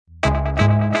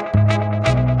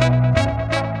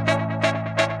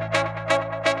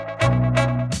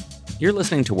You're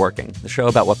listening to Working, the show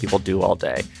about what people do all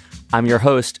day. I'm your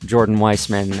host, Jordan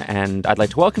Weissman, and I'd like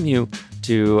to welcome you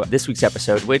to this week's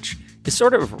episode, which is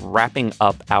sort of wrapping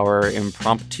up our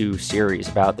impromptu series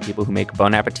about the people who make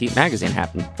Bon Appetit magazine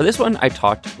happen. For this one, I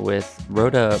talked with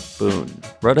Rhoda Boone.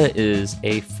 Rhoda is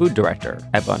a food director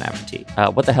at Bon Appetit.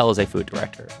 What the hell is a food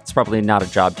director? It's probably not a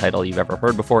job title you've ever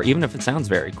heard before, even if it sounds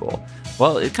very cool.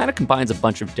 Well, it kind of combines a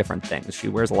bunch of different things. She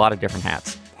wears a lot of different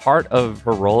hats. Part of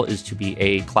her role is to be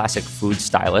a classic food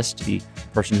stylist, the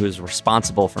person who is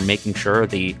responsible for making sure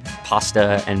the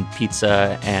pasta and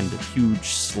pizza and huge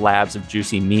slabs of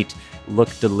juicy meat look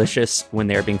delicious when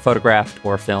they're being photographed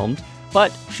or filmed.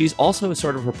 But she's also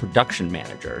sort of a production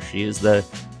manager. She is the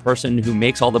person who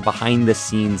makes all the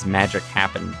behind-the-scenes magic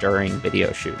happen during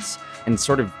video shoots and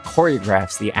sort of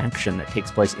choreographs the action that takes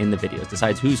place in the videos,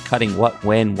 decides who's cutting what,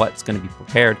 when, what's going to be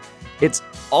prepared. It's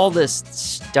all this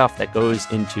stuff that goes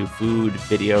into food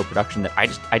video production that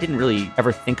I didn't really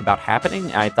ever think about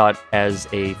happening. I thought as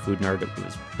a food nerd, it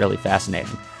was really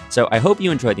fascinating. So I hope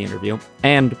you enjoyed the interview.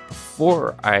 And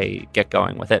before I get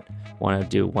going with it, I want to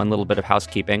do one little bit of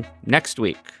housekeeping. Next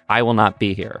week, I will not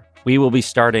be here. We will be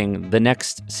starting the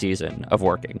next season of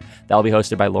Working. That'll be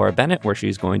hosted by Laura Bennett, where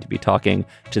she's going to be talking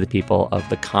to the people of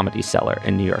the Comedy Cellar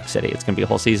in New York City. It's going to be a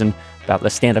whole season about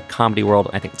the stand-up comedy world.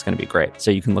 I think it's going to be great.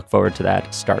 So you can look forward to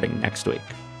that starting next week.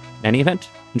 In any event,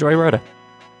 enjoy Rhoda.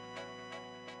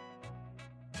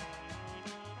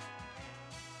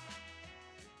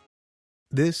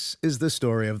 This is the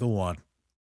story of the one.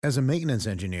 As a maintenance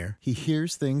engineer, he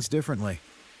hears things differently.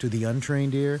 To the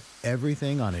untrained ear,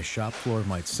 everything on his shop floor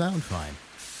might sound fine,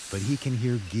 but he can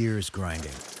hear gears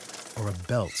grinding or a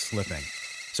belt slipping.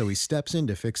 So he steps in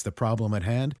to fix the problem at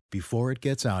hand before it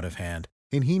gets out of hand.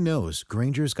 And he knows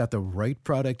Grainger's got the right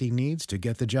product he needs to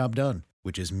get the job done,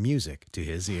 which is music to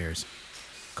his ears.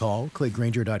 Call, click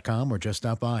Grainger.com, or just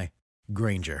stop by.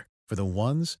 Grainger, for the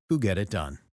ones who get it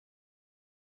done.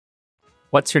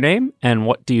 What's your name and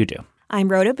what do you do? I'm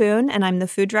Rhoda Boone, and I'm the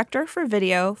food director for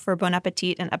video for Bon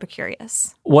Appetit and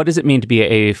Epicurious. What does it mean to be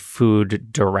a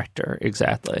food director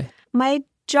exactly? My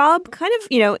job kind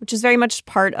of, which is very much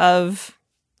part of,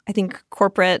 I think,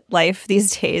 corporate life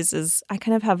these days, is I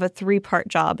kind of have a 3-part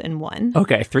job in one.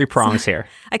 Okay, 3 prongs here.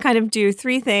 I kind of do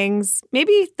 3 things,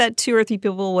 maybe that 2 or 3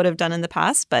 people would have done in the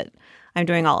past, but I'm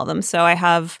doing all of them. So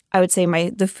I would say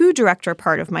the food director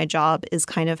part of my job is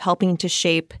kind of helping to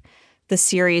shape the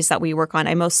series that we work on.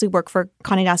 I mostly work for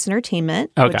Condé Nast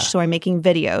Entertainment, so I'm making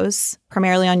videos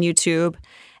primarily on YouTube,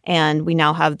 and we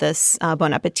now have this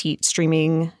Bon Appetit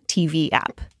streaming TV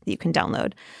app that you can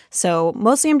download. So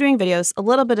mostly I'm doing videos, a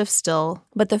little bit of still,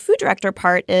 but the food director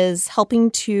part is helping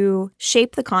to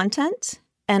shape the content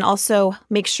and also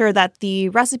make sure that the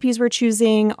recipes we're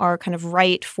choosing are kind of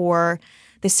right for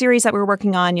the series that we're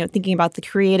working on, thinking about the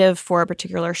creative for a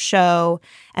particular show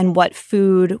and what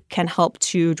food can help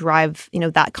to drive,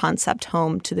 that concept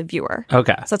home to the viewer.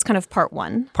 Okay. So that's kind of part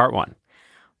 1. Part 1.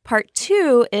 Part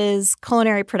 2 is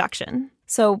culinary production.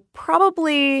 So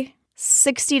probably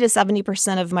 60 to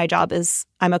 70% of my job is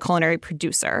I'm a culinary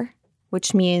producer,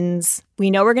 which means we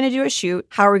know we're going to do a shoot.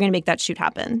 How are we going to make that shoot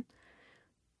happen?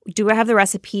 Do I have the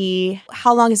recipe?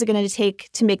 How long is it going to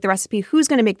take to make the recipe? Who's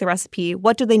going to make the recipe?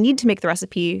 What do they need to make the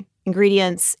recipe?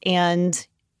 Ingredients and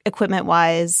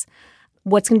equipment-wise.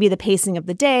 What's going to be the pacing of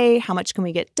the day? How much can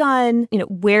we get done?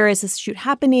 Where is this shoot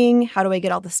happening? How do I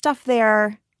get all the stuff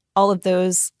there? All of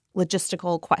those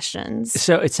logistical questions.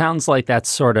 So it sounds like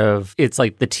it's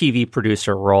like the TV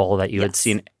producer role that you had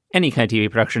seen any kind of TV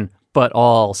production, but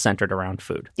all centered around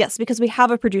food. Yes, because we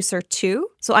have a producer too.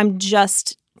 So I'm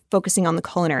just focusing on the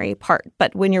culinary part.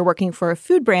 But when you're working for a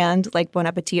food brand like Bon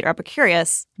Appetit or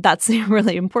Epicurious, that's a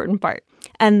really important part.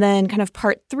 And then kind of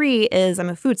part 3 is I'm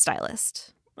a food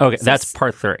stylist. Okay, so that's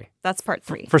part 3. That's part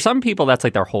 3. For some people, that's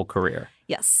like their whole career.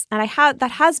 Yes. And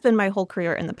that has been my whole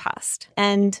career in the past.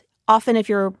 And often if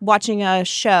you're watching a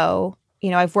show,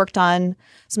 I've worked on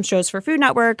some shows for Food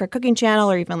Network or Cooking Channel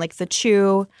or even like The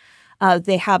Chew.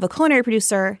 They have a culinary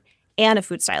producer and a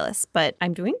food stylist, but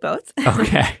I'm doing both.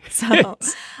 Okay.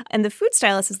 And the food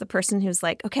stylist is the person who's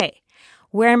like, okay,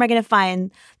 where am I going to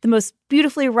find the most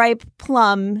beautifully ripe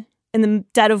plum in the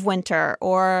dead of winter?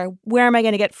 Or where am I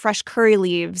going to get fresh curry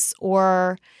leaves?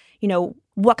 Or,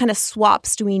 what kind of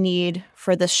swaps do we need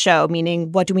for this show?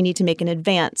 Meaning, what do we need to make in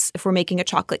advance? If we're making a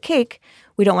chocolate cake,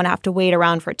 we don't want to have to wait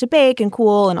around for it to bake and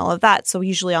cool and all of that. So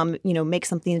usually I'll, make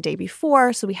something the day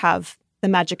before. So we have the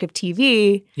magic of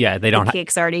TV. Yeah, they don't. The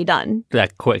cake's already done.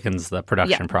 That quickens the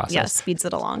production process. Yeah, speeds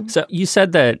it along. So you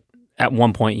said that at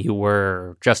one point you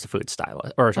were just a food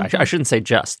stylist, or I shouldn't say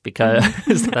just, because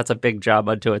that's a big job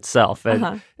unto itself.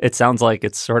 And it sounds like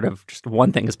it's sort of just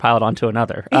one thing is piled onto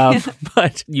another.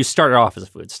 But you started off as a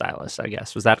food stylist, I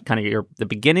guess. Was that kind of the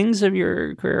beginnings of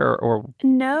your career, or?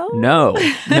 No.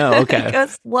 Okay.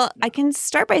 Well, I can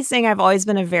start by saying I've always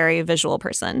been a very visual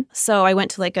person. So I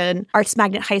went to like an arts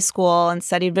magnet high school and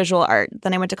studied visual art.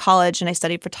 Then I went to college and I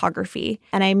studied photography.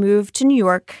 And I moved to New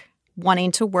York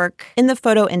wanting to work in the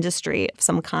photo industry of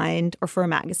some kind or for a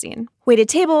magazine. Waited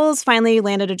tables, finally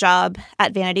landed a job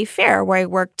at Vanity Fair where I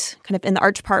worked kind of in the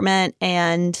art department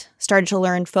and started to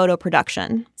learn photo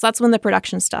production. So that's when the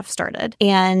production stuff started.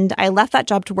 And I left that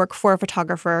job to work for a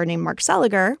photographer named Mark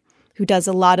Seliger, who does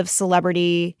a lot of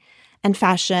celebrity and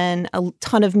fashion, a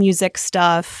ton of music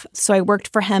stuff. So I worked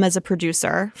for him as a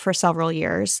producer for several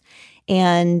years.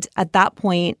 And at that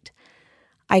point,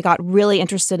 I got really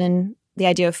interested in the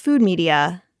idea of food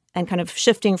media and kind of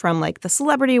shifting from like the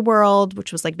celebrity world,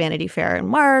 which was like Vanity Fair and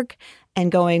Mark,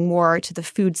 and going more to the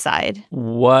food side.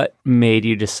 What made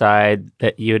you decide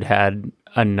that you'd had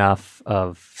enough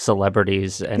of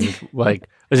celebrities and like,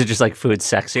 was it just like food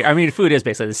sexy? I mean, food is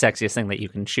basically the sexiest thing that you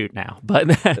can shoot now, but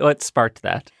what sparked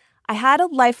that? I had a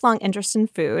lifelong interest in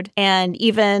food and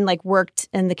even like worked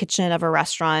in the kitchen of a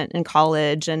restaurant in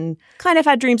college and kind of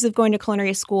had dreams of going to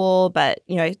culinary school. But,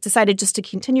 I decided just to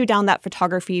continue down that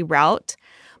photography route.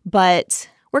 But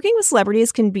working with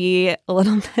celebrities can be a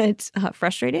little bit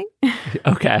frustrating.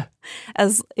 Okay.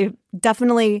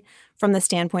 Definitely from the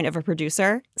standpoint of a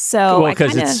producer. So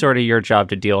because it's sort of your job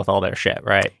to deal with all their shit,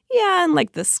 right? Yeah. And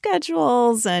like the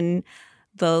schedules and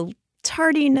the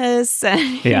tardiness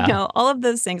and all of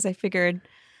those things. I figured,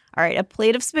 all right, a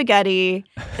plate of spaghetti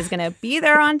is going to be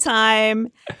there on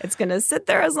time. It's going to sit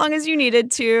there as long as you need it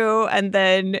to. And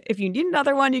then if you need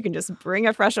another one, you can just bring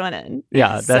a fresh one in.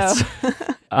 Yeah, that's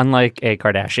unlike a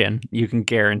Kardashian. You can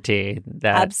guarantee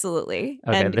that. Absolutely.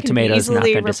 Okay, and the tomato's not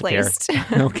going to disappear.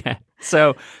 Okay.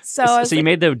 So you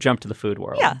made the jump to the food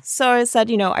world. Yeah. So I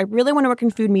said, I really want to work in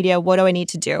food media. What do I need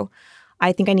to do?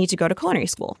 I think I need to go to culinary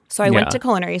school. So I went to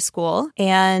culinary school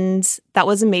and that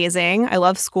was amazing. I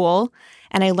love school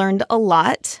and I learned a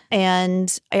lot.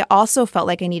 And I also felt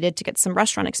like I needed to get some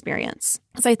restaurant experience.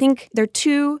 So I think they're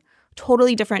two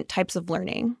totally different types of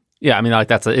learning. Yeah, I mean, like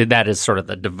that is sort of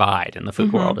the divide in the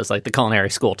food world is like the culinary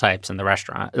school types and the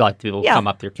restaurant, like people come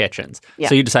up through kitchens. Yeah.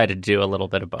 So you decided to do a little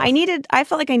bit of both. I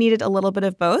felt like I needed a little bit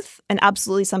of both. And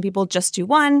absolutely some people just do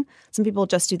one, some people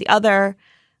just do the other.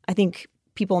 I think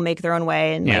people make their own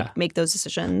way and like make those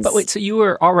decisions. But wait, so you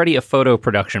were already a photo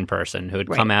production person who had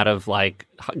come out of like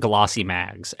glossy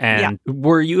mags. And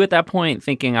were you at that point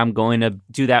thinking, I'm going to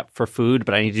do that for food,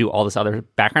 but I need to do all this other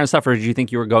background stuff? Or did you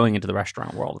think you were going into the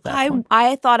restaurant world at that point?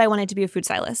 I thought I wanted to be a food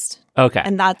stylist. Okay.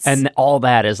 And all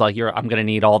that is like, I'm going to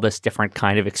need all this different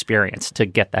kind of experience to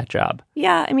get that job.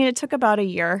 Yeah. I mean, it took about a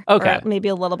year. Okay. Or maybe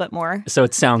a little bit more. So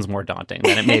it sounds more daunting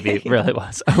than it maybe really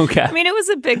was. Okay. I mean, it was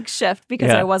a big shift because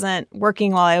I wasn't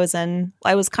working while I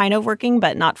was kind of working,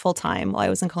 but not full time while I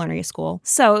was in culinary school.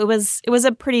 So it was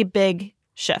a pretty big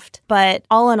shift. But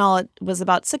all in all, it was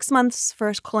about 6 months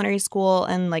for culinary school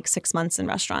and like 6 months in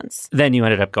restaurants. Then you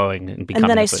ended up going and becoming. And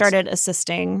then I started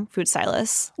assisting food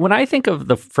stylists. When I think of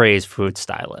the phrase food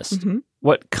stylist,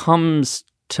 what comes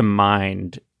to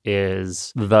mind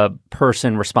is the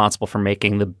person responsible for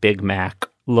making the Big Mac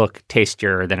look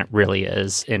tastier than it really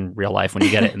is in real life when you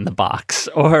get it in the box,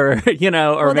 or you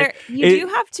do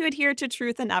have to adhere to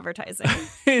truth in advertising.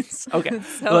 It's okay.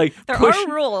 So like there are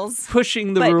rules,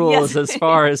 pushing the rules as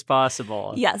far as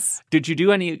possible. Yes. Did you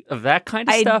do any of that kind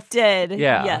of stuff? I did.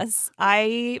 Yeah. Yes.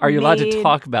 Are you allowed to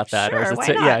talk about that? Sure. Or is it why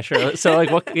not? Yeah. Sure. So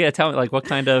like, what? Yeah. Tell me, like, what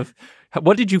kind of.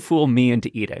 What did you fool me into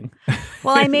eating?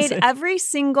 Well, I made every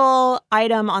single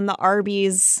item on the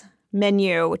Arby's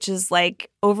menu, which is like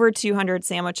over 200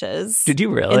 sandwiches. Did you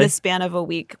really? In the span of a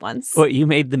week once. What, you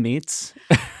made the meats?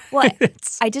 Well,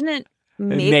 I didn't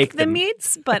make the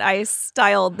meats, but I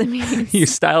styled the meats. You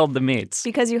styled the meats.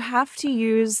 Because you have to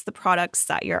use the products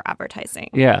that you're advertising.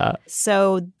 Yeah.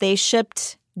 So they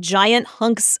shipped giant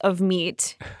hunks of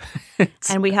meat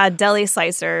and we had deli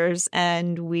slicers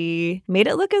and we made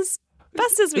it look as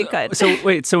best as we could. So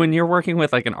wait, so when you're working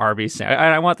with like an Arby's sandwich,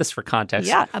 I want this for context.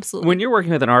 Yeah, absolutely. When you're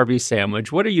working with an Arby's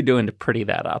sandwich, what are you doing to pretty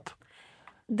that up?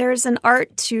 There's an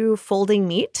art to folding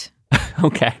meat.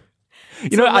 Okay.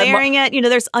 Layering it,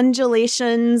 there's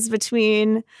undulations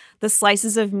between the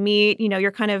slices of meat.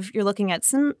 You're looking at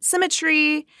some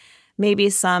symmetry, maybe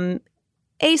some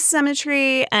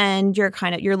asymmetry, and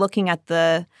you're looking at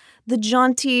the the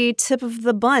jaunty tip of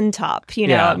the bun top, you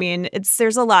know. Yeah. I mean,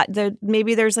 there's a lot.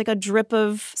 Maybe there's like a drip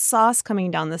of sauce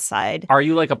coming down the side. Are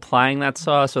you like applying that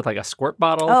sauce with like a squirt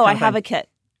bottle? Oh, I have a kit.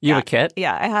 You have a kit?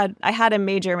 Yeah, I had a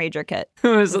major kit.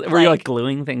 Were you like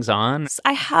gluing things on?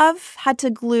 I have had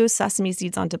to glue sesame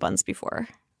seeds onto buns before.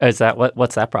 Is that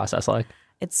what's that process like?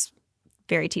 It's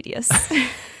very tedious.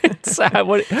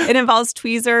 It involves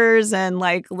tweezers and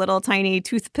like little tiny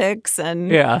toothpicks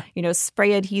and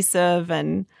spray adhesive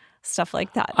and stuff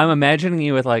like that. I'm imagining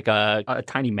you with like a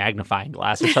tiny magnifying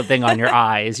glass or something on your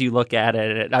eye as you look at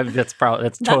it. That's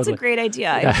totally a great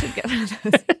idea. I should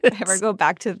if I ever go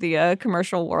back to the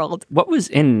commercial world. What was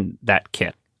in that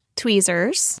kit?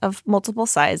 Tweezers of multiple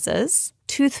sizes,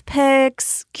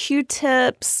 toothpicks,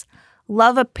 Q-tips,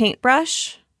 love a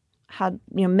paintbrush. Had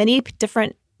many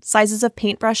different sizes of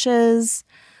paintbrushes.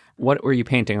 What were you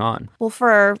painting on? Well,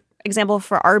 for example,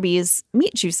 for Arby's,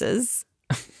 meat juices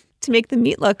to make the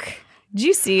meat look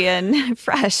juicy and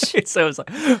fresh. So it's like,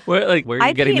 where are you getting the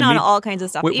meat? I paint on all kinds of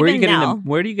stuff. Where are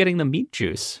you getting the meat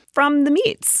juice? From the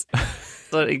meats.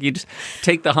 So you just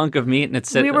take the hunk of meat and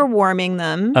it's... We were warming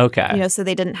them. Okay. So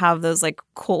they didn't have those like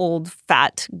cold,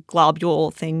 fat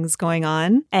globule things going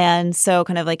on. And so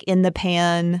kind of like in the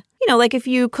pan... like if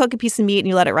you cook a piece of meat and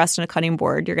you let it rest on a cutting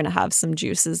board, you're going to have some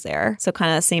juices there. So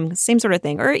kind of same sort of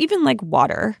thing. Or even like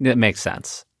water. That makes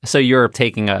sense. So you're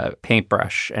taking a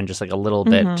paintbrush and just like a little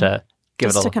bit to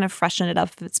give just to kind of freshen it up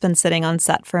if it's been sitting on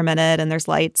set for a minute and there's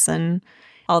lights and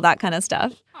all that kind of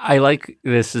stuff. I like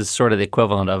this is sort of the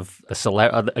equivalent of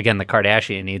again, the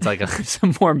Kardashian needs like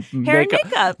some more hair and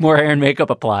makeup. More hair and makeup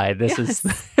applied. This is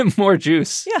more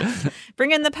juice. Yeah.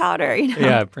 Bring in the powder.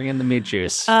 Yeah, bring in the meat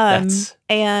juice.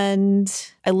 And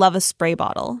I love a spray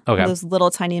bottle. Okay. Those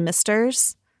little tiny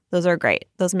misters. Those are great.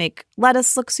 Those make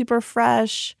lettuce look super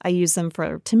fresh. I use them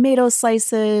for tomato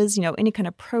slices, any kind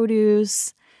of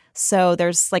produce. So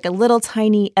there's like a little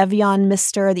tiny Evian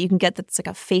mister that you can get that's like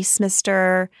a face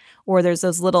mister, or there's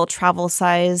those little travel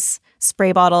size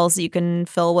spray bottles that you can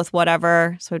fill with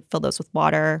whatever. So I'd fill those with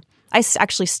water. I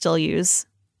actually still use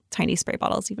tiny spray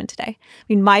bottles even today. I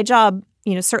mean, my job,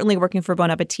 certainly working for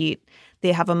Bon Appetit,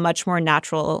 they have a much more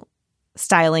natural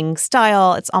styling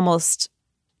style. It's almost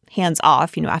hands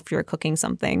off, after you're cooking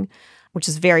something, which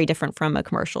is very different from a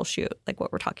commercial shoot, like what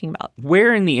we're talking about.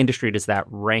 Where in the industry does that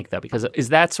rank, though? Because is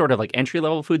that sort of like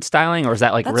entry-level food styling, or is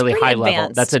that like That's really high advanced.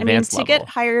 level? That's advanced level. To get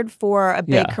hired for a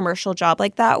big commercial job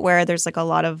like that, where there's like a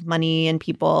lot of money and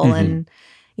people and,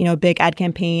 a big ad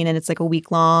campaign, and it's like a week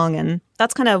long. And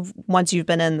that's kind of once you've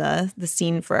been in the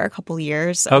scene for a couple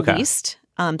years at least.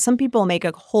 Some people make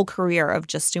a whole career of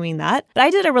just doing that. But I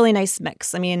did a really nice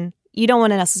mix. I mean, you don't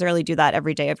want to necessarily do that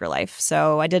every day of your life.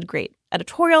 So I did great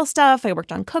editorial stuff. I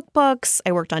worked on cookbooks.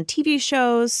 I worked on TV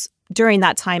shows during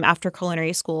that time after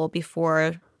culinary school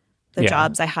before the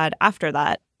jobs I had after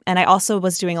that. And I also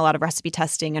was doing a lot of recipe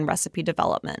testing and recipe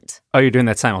development. Oh, you're doing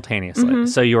that simultaneously.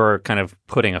 So you were kind of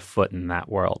putting a foot in that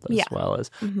world as well as...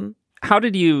 How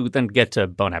did you then get to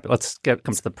Bon Appetit? Let's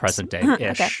come to the present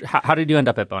day-ish. Okay. How did you end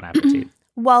up at Bon Appetit?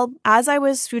 Well, as I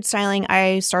was food styling,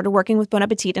 I started working with Bon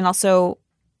Appetit and also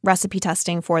recipe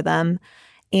testing for them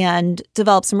and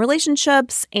developed some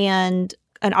relationships, and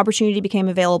an opportunity became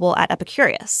available at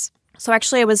Epicurious. So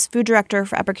actually I was food director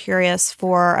for Epicurious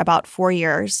for about 4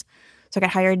 years. So I got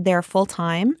hired there full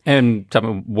time. And tell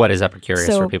me, what is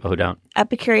Epicurious for people who don't?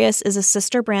 Epicurious is a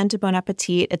sister brand to Bon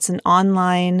Appetit. It's an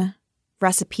online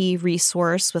recipe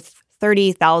resource with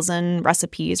 30,000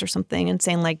 recipes or something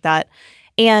insane like that,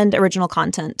 and original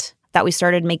content that we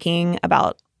started making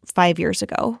about 5 years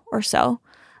ago or so.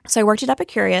 So I worked at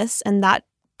Epicurious, and that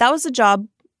was a job,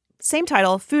 same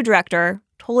title, food director,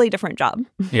 totally different job.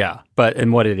 Yeah,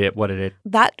 and what did it?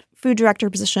 That food director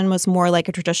position was more like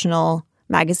a traditional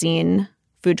magazine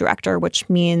food director, which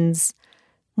means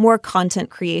more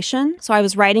content creation. So I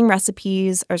was writing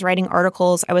recipes, I was writing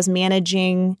articles, I was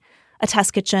managing a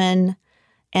test kitchen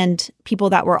and people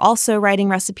that were also writing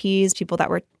recipes, people that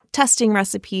were testing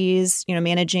recipes,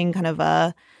 managing kind of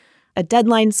a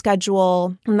deadline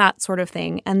schedule and that sort of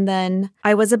thing. And then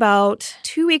I was about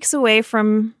 2 weeks away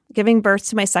from giving birth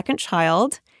to my second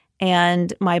child.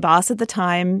 And my boss at the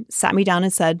time sat me down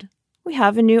and said, "We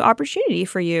have a new opportunity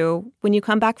for you. When you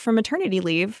come back from maternity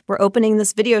leave, we're opening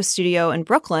this video studio in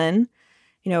Brooklyn.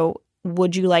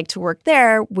 Would you like to work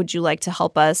there? Would you like to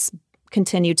help us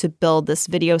continue to build this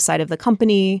video side of the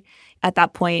company?" At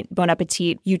that point, Bon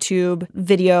Appetit YouTube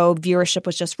video viewership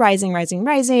was just rising,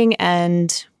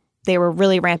 and they were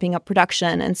really ramping up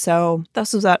production. And so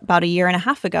this was about a year and a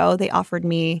half ago. They offered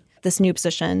me this new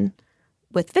position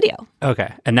with video.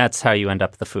 Okay. And that's how you end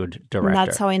up the food director. And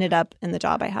that's how I ended up in the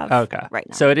job I have right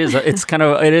now. So it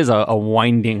is a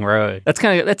winding road. That's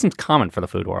common for the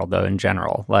food world though in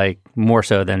general, like more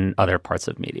so than other parts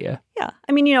of media. Yeah.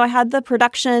 I mean, I had the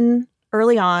production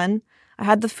early on. I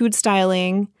had the food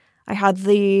styling. I had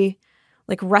the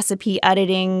recipe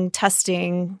editing,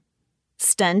 testing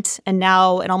stint. And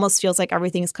now it almost feels like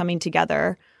everything's coming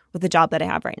together with the job that I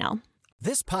have right now.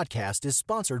 This podcast is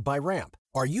sponsored by Ramp.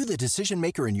 Are you the decision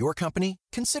maker in your company?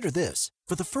 Consider this.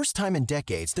 For the first time in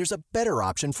decades, there's a better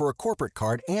option for a corporate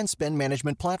card and spend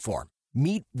management platform.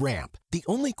 Meet Ramp, the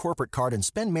only corporate card and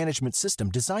spend management system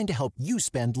designed to help you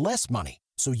spend less money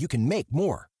so you can make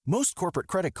more. Most corporate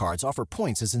credit cards offer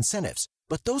points as incentives,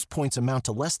 but those points amount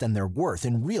to less than their worth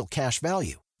in real cash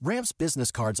value. Ramp's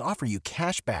business cards offer you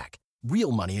cash back,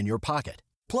 real money in your pocket.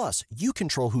 Plus, you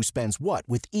control who spends what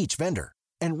with each vendor.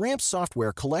 And Ramp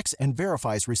software collects and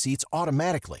verifies receipts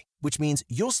automatically, which means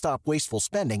you'll stop wasteful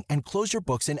spending and close your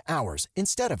books in hours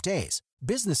instead of days.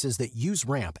 Businesses that use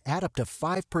Ramp add up to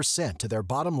 5% to their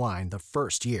bottom line the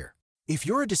first year. If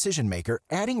you're a decision maker,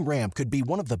 adding Ramp could be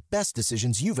one of the best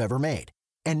decisions you've ever made.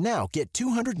 And now get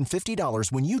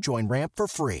 $250 when you join Ramp for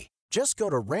free. Just go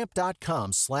to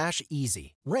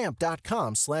ramp.com/easy.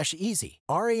 Ramp.com/easy.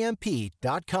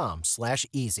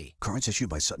 RAMP.com/easy. Cards issued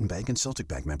by Sutton Bank and Celtic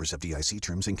Bank, members FDIC.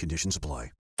 Terms and conditions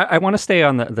apply. I want to stay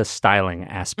on the styling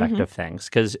aspect of things,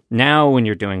 because now when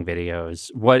you're doing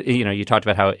videos, you talked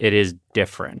about how it is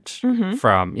different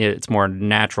from, it's more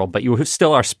natural, but you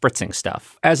still are spritzing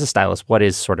stuff. As a stylist, what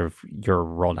is sort of your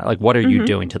role now? Like, what are you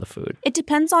doing to the food? It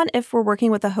depends on if we're working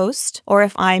with a host or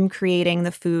if I'm creating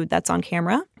the food that's on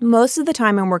camera. Most of the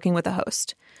time I'm working with a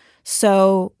host.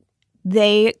 So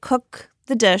they cook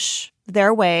the dish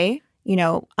their way,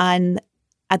 and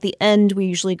at the end we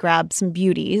usually grab some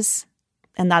beauties.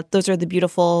 And those are the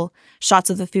beautiful shots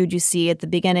of the food you see at the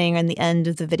beginning and the end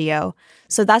of the video.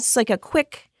 So that's like a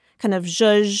quick kind of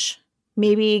zhuzh,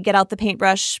 maybe get out the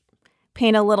paintbrush,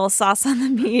 paint a little sauce on the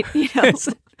meat,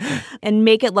 and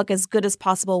make it look as good as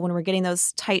possible when we're getting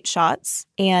those tight shots.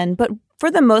 But for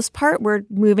the most part, we're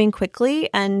moving quickly.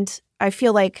 And I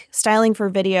feel like styling for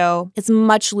video is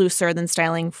much looser than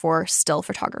styling for still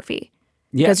photography.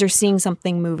 Yeah. Because you're seeing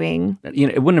something moving.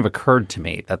 It wouldn't have occurred to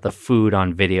me that the food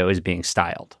on video is being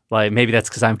styled. Like, maybe that's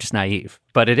because I'm just naive,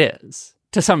 but it is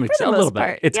to some extent, a little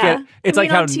bit. It's like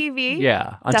how on TV.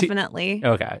 Yeah, on definitely.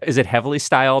 Okay, is it heavily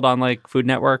styled on like Food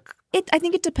Network? I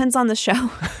think it depends on the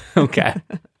show. Okay,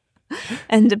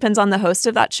 and depends on the host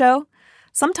of that show.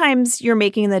 Sometimes you're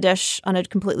making the dish on a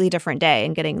completely different day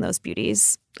and getting those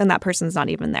beauties, and that person's not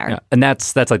even there. Yeah. And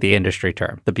that's like the industry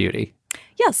term, the beauty.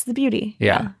 Yes, the beauty.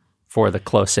 Yeah. For the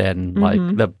close-in, like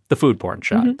the food porn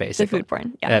shot, basically. The food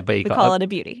porn, yeah. But we call it a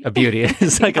beauty. A beauty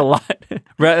is like a lot.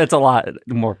 It's a lot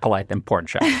more polite than porn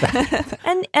shot.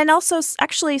 and also,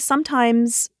 actually,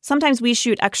 sometimes we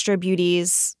shoot extra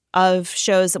beauties of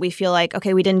shows that we feel like,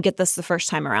 okay, we didn't get this the first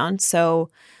time around. So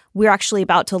we're actually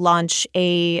about to launch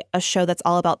a show that's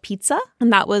all about pizza.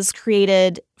 And that was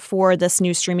created for this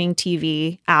new streaming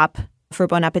TV app for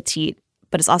Bon Appetit.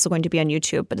 But it's also going to be on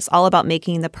YouTube. But it's all about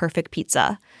making the perfect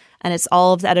pizza. And it's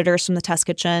all of the editors from the test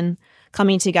kitchen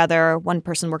coming together. One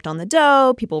person worked on the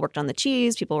dough, people worked on the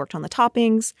cheese, people worked on the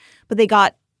toppings. But they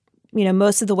got,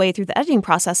 most of the way through the editing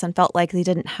process and felt like they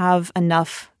didn't have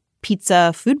enough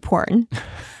pizza food porn.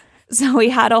 So we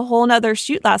had a whole nother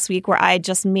shoot last week where I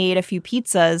just made a few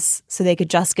pizzas so they could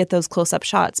just get those close-up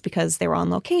shots because they were on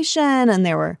location and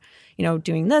they were,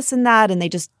 doing this and that. And they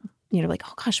just, like,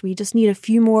 oh gosh, we just need a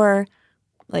few more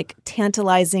like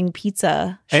tantalizing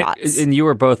pizza shots. And you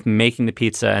were both making the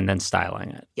pizza and then styling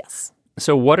it. Yes.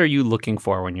 So what are you looking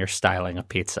for when you're styling a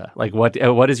pizza? Like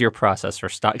what is your process for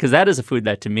style? Because that is a food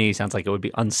that to me sounds like it would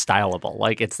be unstylable.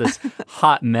 Like it's this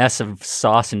hot mess of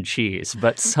sauce and cheese,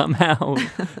 but somehow.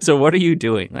 So what are you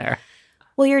doing there?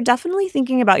 Well, you're definitely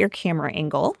thinking about your camera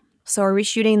angle. So are we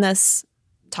shooting this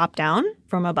top down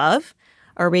from above?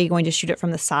 Or are we going to shoot it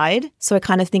from the side? So I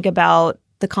kind of think about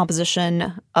the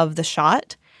composition of the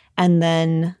shot and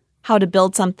then how to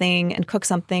build something and cook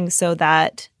something so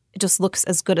that it just looks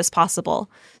as good as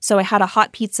possible. So I had a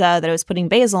hot pizza that I was putting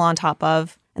basil on top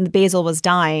of, and the basil was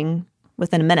dying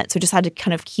within a minute. So I just had to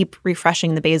kind of keep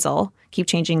refreshing the basil, keep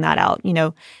changing that out.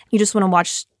 You just want to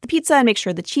watch the pizza and make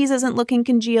sure the cheese isn't looking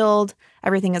congealed.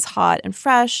 Everything is hot and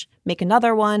fresh. Make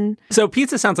another one. So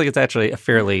pizza sounds like it's actually a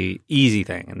fairly easy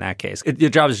thing in that case. Your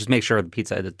job is just make sure the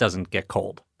pizza doesn't get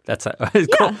cold.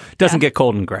 Doesn't get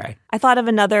cold and gray. I thought of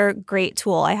another great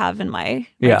tool I have in my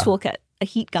toolkit, a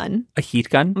heat gun. A heat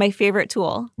gun? My favorite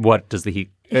tool. What does the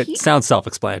heat It sounds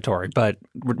self-explanatory, but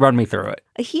run me through it.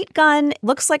 A heat gun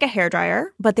looks like a hairdryer,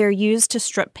 but they're used to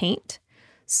strip paint.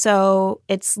 So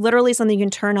it's literally something you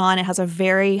can turn on. It has a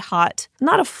very hot,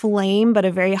 not a flame, but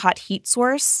a very hot heat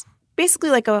source. Basically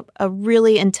like a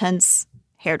really intense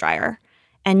hairdryer.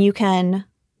 And you can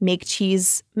make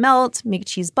cheese melt, make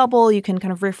cheese bubble. You can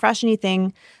kind of refresh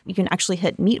anything. You can actually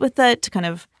hit meat with it to kind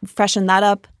of freshen that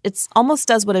up. It almost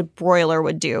does what a broiler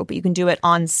would do, but you can do it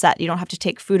on set. You don't have to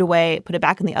take food away, put it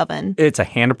back in the oven. It's a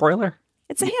hand broiler?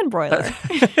 It's a hand broiler.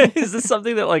 Is this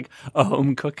something that like a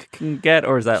home cook can get,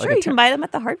 or is that Sure, you can buy them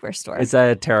at the hardware store. Is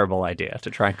that a terrible idea to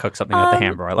try and cook something with the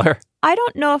hand broiler? I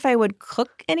don't know if I would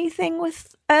cook anything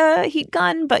with a heat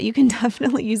gun, but you can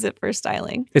definitely use it for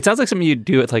styling. It sounds like something you'd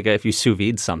do with like if you sous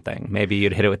vide something. Maybe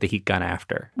you'd hit it with the heat gun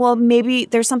after. Well, maybe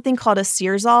there's something called a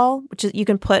searzall, which is you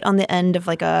can put on the end of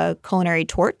like a culinary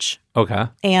torch. Okay.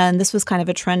 And this was kind of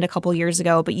a trend a couple years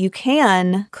ago, but you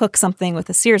can cook something with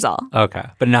a searzall. Okay,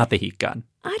 but not the heat gun.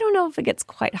 I don't know if it gets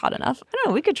quite hot enough. I don't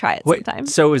know. We could try it sometime.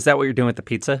 So is that what you're doing with the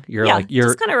pizza? You're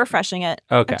just kind of refreshing it.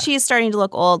 Okay. The cheese starting to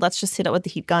look old. Let's just hit it with the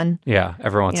heat gun. Yeah,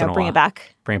 every once in a while. Bring it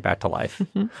back. Bring it back to life.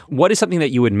 What is something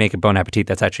that you would make at Bon Appetit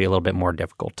that's actually a little bit more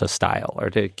difficult to style or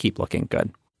to keep looking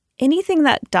good? Anything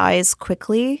that dies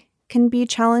quickly can be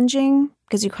challenging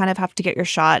because you kind of have to get your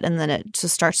shot and then it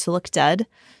just starts to look dead.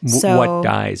 So what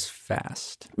dies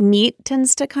fast? Meat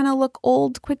tends to kind of look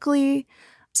old quickly.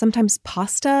 Sometimes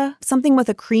pasta, something with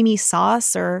a creamy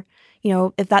sauce, or,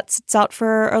 if that sits out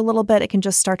for a little bit, it can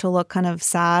just start to look kind of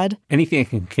sad. Anything that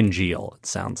can congeal, it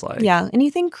sounds like. Yeah,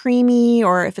 anything creamy,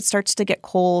 or if it starts to get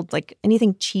cold, like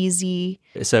anything cheesy.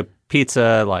 So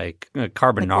pizza, like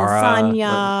carbonara. Like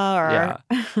lasagna,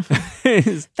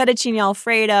 or fettuccine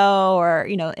Alfredo, or,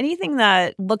 anything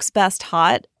that looks best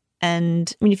hot.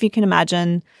 And I mean, if you can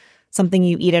imagine something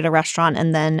you eat at a restaurant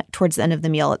and then towards the end of the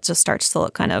meal, it just starts to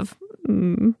look kind of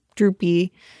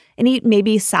droopy. And eat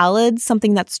maybe salads,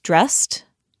 something that's dressed,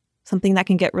 something that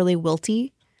can get really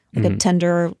wilty, like a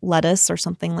tender lettuce or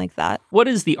something like that. What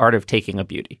is the art of taking a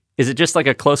beauty? Is it just like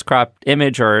a close-cropped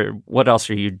image, or what else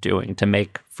are you doing to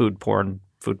make food porny?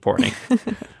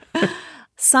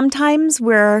 Sometimes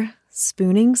we're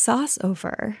spooning sauce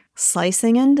over,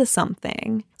 slicing into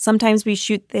something. Sometimes we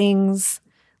shoot things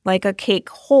like a cake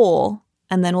whole,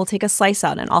 and then we'll take a slice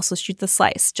out and also shoot the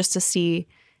slice just to see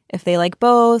if they like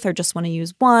both or just want to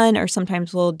use one. Or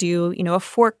sometimes we'll do, a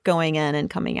fork going in and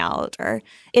coming out. Or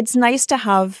it's nice to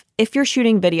have, if you're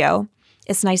shooting video,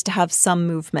 it's nice to have some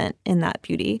movement in that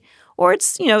beauty. Or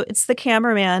it's, it's the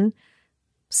cameraman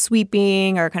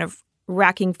sweeping or kind of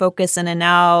racking focus in and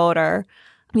out. Or,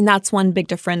 that's one big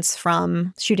difference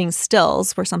from shooting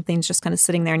stills where something's just kind of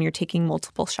sitting there and you're taking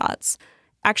multiple shots.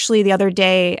 Actually, the other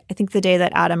day, I think the day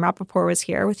that Adam Rappaport was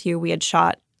here with you, we had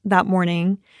shot that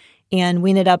morning. And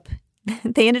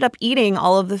they ended up eating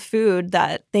all of the food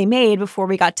that they made before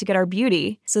we got to get our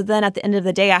beauty. So then at the end of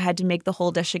the day, I had to make the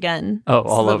whole dish again. Oh,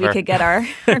 all so that over. we could get our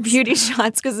beauty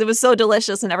shots because it was so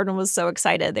delicious and everyone was so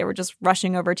excited. They were just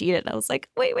rushing over to eat it. And I was like,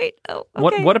 wait. Oh,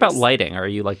 okay. What about lighting? Are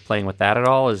you like playing with that at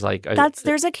all?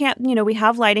 There's a camp, we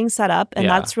have lighting set up and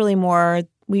that's really more,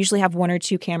 we usually have one or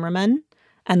two cameramen.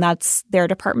 And that's their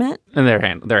department. And they're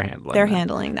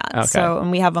handling that. Okay. So,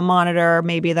 and we have a monitor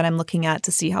maybe that I'm looking at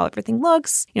to see how everything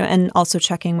looks, and also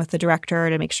checking with the director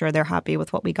to make sure they're happy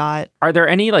with what we got. Are there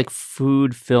any like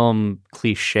food film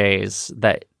cliches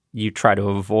that you try to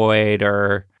avoid,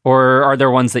 or are there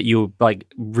ones that you like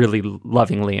really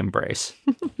lovingly embrace?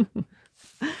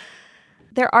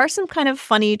 There are some kind of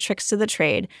funny tricks to the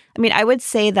trade. I mean, I would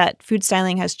say that food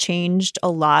styling has changed a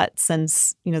lot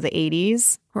since, the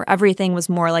 80s, where everything was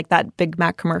more like that Big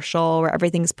Mac commercial where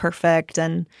everything's perfect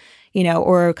and,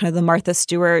 or kind of the Martha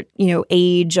Stewart,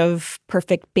 age of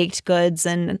perfect baked goods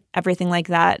and everything like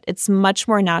that. It's much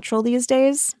more natural these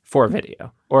days. For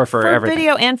video or for everything? For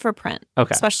video and for print,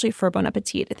 okay. Especially for Bon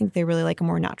Appetit. I think they really like a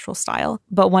more natural style.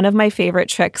 But one of my favorite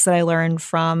tricks that I learned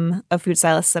from a food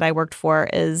stylist that I worked for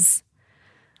is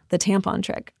the tampon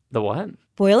trick. The what?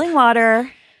 Boiling water,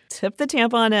 tip the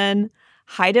tampon in,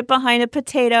 hide it behind a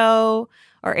potato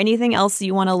or anything else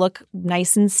you want to look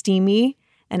nice and steamy.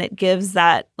 And it gives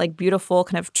that like beautiful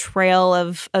kind of trail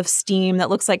of steam that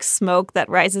looks like smoke that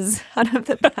rises out of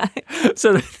the bag.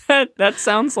 So that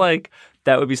sounds like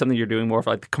that would be something you're doing more for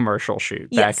like the commercial shoot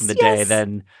back in the day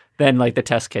than like the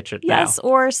test kitchen now. Yes,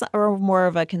 or more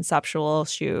of a conceptual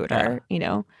shoot or,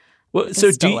 Well,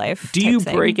 so do you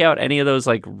break out any of those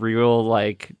like real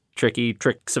like tricky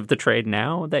tricks of the trade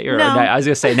now that you're? No. I was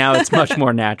gonna say now it's much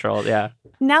more natural. Yeah.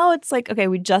 Now it's like, okay,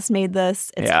 we just made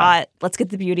this. It's hot. Let's get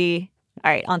the beauty.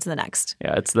 All right, on to the next.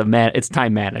 Yeah, it's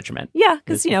time management. Yeah,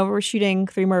 because, we're shooting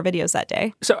 3 more videos that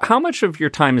day. So how much of your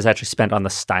time is actually spent on the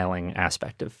styling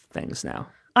aspect of things now?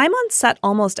 I'm on set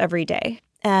almost every day,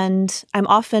 and I'm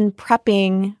often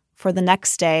prepping for the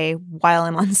next day while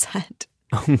I'm on set.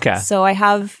 Okay. So I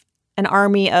have an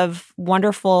army of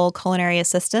wonderful culinary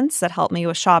assistants that help me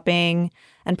with shopping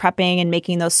and prepping and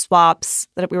making those swaps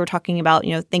that we were talking about,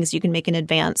 things you can make in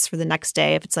advance for the next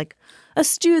day. If it's like a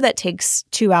stew that takes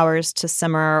 2 hours to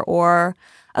simmer, or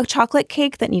a chocolate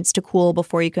cake that needs to cool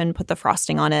before you can put the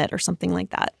frosting on it, or something like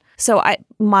that. So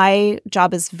my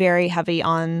job is very heavy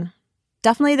on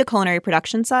definitely the culinary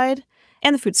production side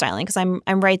and the food styling, because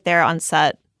I'm right there on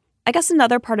set. I guess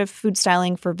another part of food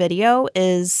styling for video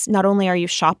is not only are you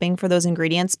shopping for those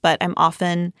ingredients, but I'm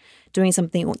often doing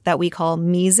something that we call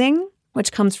mising,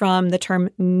 which comes from the term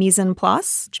mise en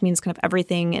place, which means kind of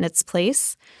everything in its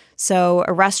place. So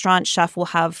a restaurant chef will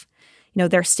have,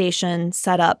 their station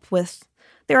set up with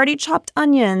the already chopped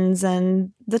onions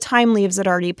and the thyme leaves that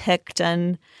are already picked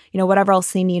and, whatever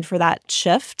else they need for that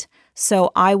shift.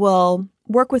 So I will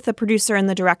work with the producer and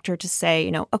the director to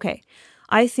say, okay,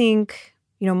 I think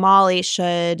Molly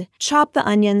should chop the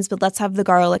onions, but let's have the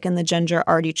garlic and the ginger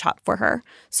already chopped for her.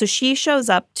 So she shows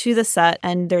up to the set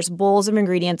and there's bowls of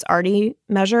ingredients already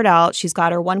measured out. She's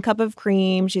got her 1 cup of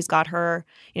cream. She's got her,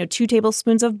 2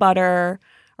 tablespoons of butter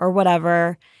or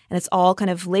whatever. And it's all kind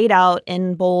of laid out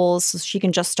in bowls so she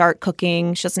can just start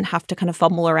cooking. She doesn't have to kind of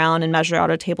fumble around and measure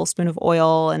out a tablespoon of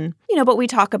oil. And, but we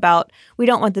talk about, we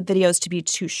don't want the videos to be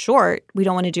too short. We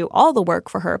don't want to do all the work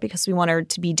for her because we want her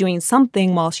to be doing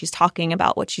something while she's talking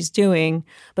about what she's doing.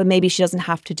 But maybe she doesn't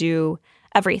have to do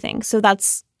everything. So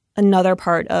that's another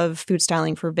part of food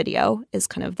styling for video, is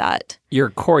kind of that. You're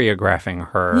choreographing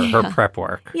her prep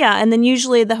work. Yeah. And then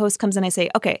usually the host comes in and I say,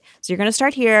 okay, so you're going to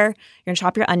start here. You're going to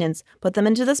chop your onions, put them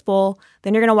into this bowl.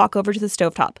 Then you're going to walk over to the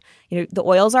stovetop. The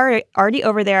oils are already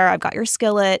over there. I've got your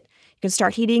skillet. You can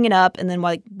start heating it up. And then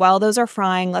while those are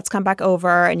frying, let's come back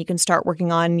over and you can start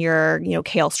working on your,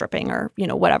 kale stripping or,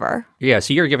 whatever. Yeah.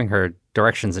 So you're giving her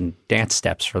directions and dance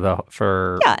steps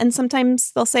for. Yeah. And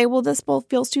sometimes they'll say, well, this bowl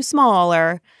feels too small,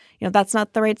 or, that's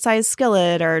not the right size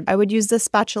skillet, or I would use this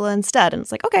spatula instead. And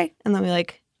it's like, okay. And then we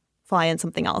fly in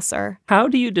something else. Or how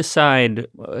do you decide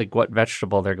what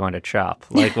vegetable they're going to chop?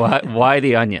 Why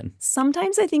the onion?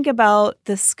 Sometimes I think about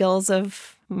the skills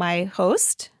of my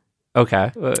host.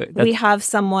 Okay. We have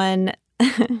someone,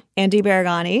 Andy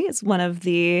Baragani is one of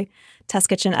the test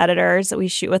kitchen editors that we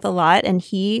shoot with a lot. And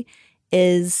he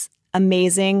is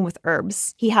amazing with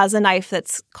herbs. He has a knife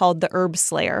that's called the Herb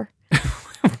Slayer.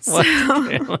 So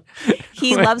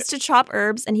he loves to chop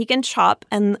herbs, and he can chop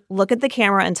and look at the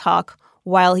camera and talk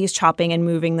while he's chopping and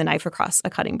moving the knife across a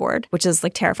cutting board, which is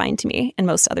terrifying to me and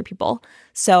most other people.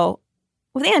 So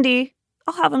with Andy,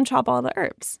 I'll have him chop all the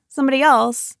herbs. Somebody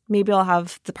else, maybe I'll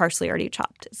have the parsley already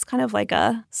chopped. It's kind of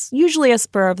usually a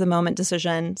spur of the moment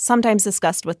decision, sometimes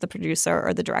discussed with the producer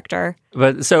or the director.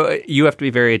 But so you have to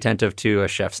be very attentive to a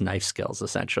chef's knife skills,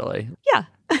 essentially. Yeah.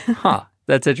 Huh.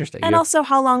 That's interesting. And also,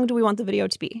 how long do we want the video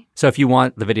to be? So if you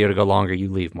want the video to go longer, you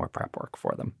leave more prep work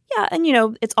for them. Yeah. And,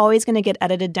 it's always going to get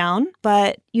edited down.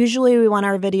 But usually we want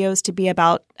our videos to be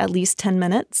about at least 10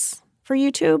 minutes for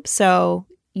YouTube. So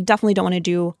you definitely don't want to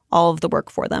do all of the work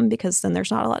for them, because then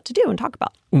there's not a lot to do and talk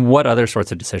about. What other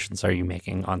sorts of decisions are you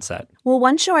making on set? Well,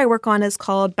 one show I work on is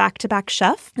called Back to Back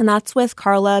Chef. And that's with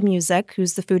Carla Music,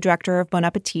 who's the food director of Bon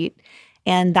Appetit.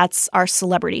 And that's our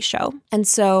celebrity show. And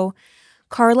so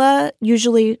Carla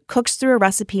usually cooks through a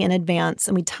recipe in advance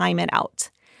and we time it out.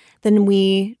 Then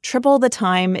we triple the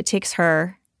time it takes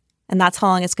her, and that's how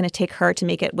long it's going to take her to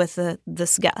make it with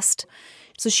this guest.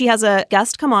 So she has a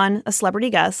guest come on, a celebrity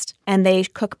guest, and they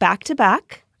cook back to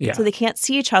back. Yeah. So they can't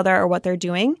see each other or what they're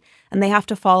doing, and they have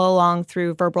to follow along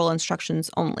through verbal instructions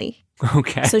only.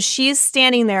 Okay. So she's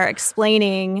standing there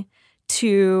explaining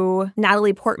to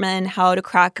Natalie Portman how to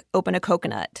crack open a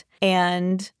coconut.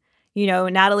 And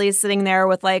Natalie's sitting there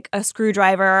with a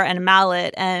screwdriver and a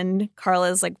mallet, and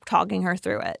Carla's talking her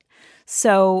through it.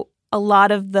 So a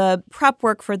lot of the prep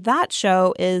work for that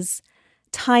show is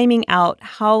timing out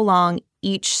how long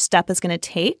each step is going to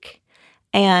take.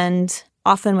 And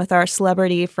often with our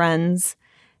celebrity friends,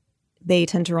 they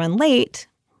tend to run late,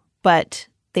 but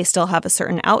they still have a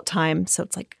certain out time. So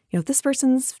it's this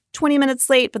person's 20 minutes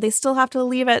late, but they still have to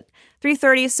leave at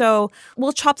 3:30. So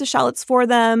we'll chop the shallots for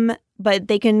them, but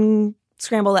they can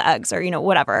scramble the eggs or,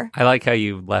 whatever. I like how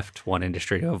you left one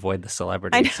industry to avoid the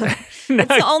celebrities. I know. It's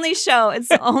the only show. It's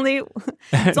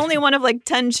only one of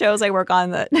 10 shows I work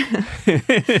on that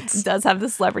does have the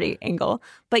celebrity angle.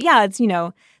 But yeah, it's,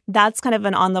 that's kind of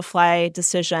an on-the-fly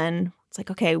decision. It's like,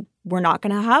 okay,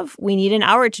 we need an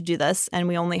hour to do this and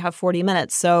we only have 40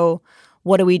 minutes. So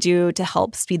what do we do to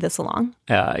help speed this along?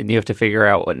 And you have to figure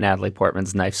out what Natalie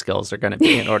Portman's knife skills are going to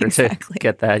be in order to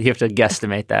get that. You have to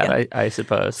guesstimate that, I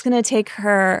suppose. It's going to take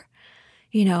her,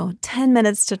 10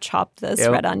 minutes to chop this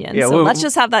red onion. So let's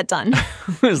just have that done.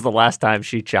 When was the last time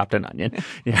she chopped an onion?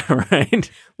 Yeah, right.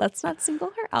 Let's not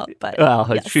single her out, but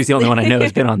yes. She's the only one I know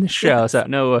who's been on the show, so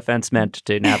no offense meant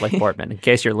to Natalie Portman, in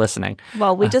case you're listening.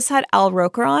 Well, we just had Al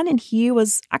Roker on, and he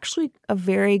was actually a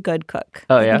very good cook.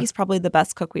 Oh, I yeah? think he's probably the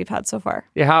best cook we've had so far.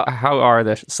 Yeah, how are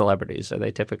the celebrities? Are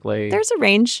they typically... There's a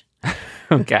range.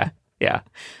 Okay, yeah.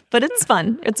 But it's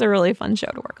fun. It's a really fun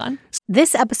show to work on.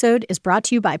 This episode is brought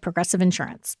to you by Progressive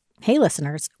Insurance. Hey,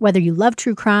 listeners, whether you love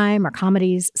true crime or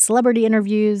comedies, celebrity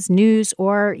interviews, news,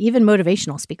 or even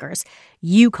motivational speakers,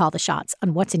 you call the shots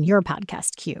on what's in your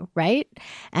podcast queue, right?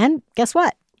 And guess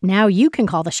what? Now you can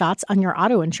call the shots on your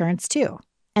auto insurance, too.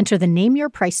 Enter the Name Your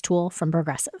Price tool from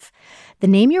Progressive. The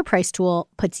Name Your Price tool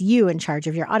puts you in charge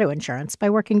of your auto insurance by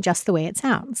working just the way it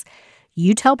sounds.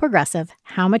 You tell Progressive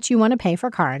how much you want to pay for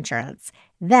car insurance.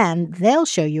 Then they'll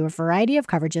show you a variety of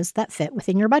coverages that fit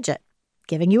within your budget,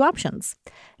 giving you options.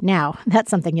 Now,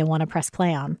 that's something you'll want to press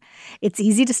play on. It's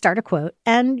easy to start a quote,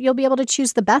 and you'll be able to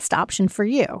choose the best option for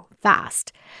you,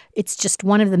 fast. It's just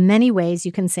one of the many ways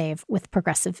you can save with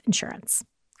Progressive Insurance.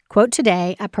 Quote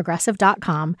today at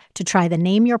Progressive.com to try the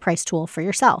Name Your Price tool for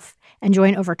yourself and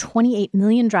join over 28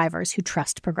 million drivers who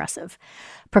trust Progressive.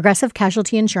 Progressive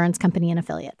Casualty Insurance Company and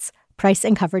Affiliates. Price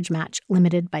and coverage match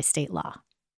limited by state law.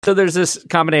 So there's this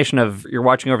combination of you're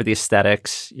watching over the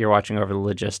aesthetics, you're watching over the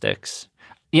logistics.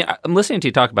 Yeah, I'm listening to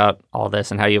you talk about all this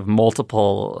and how you have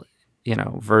multiple,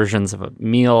 versions of a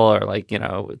meal or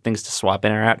things to swap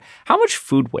in or out. How much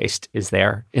food waste is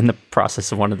there in the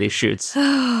process of one of these shoots?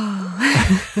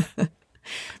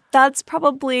 That's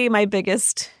probably my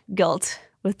biggest guilt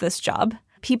with this job.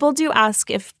 People do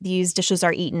ask if these dishes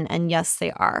are eaten, and yes,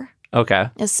 they are. Okay.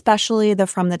 Especially the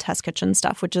From the Test Kitchen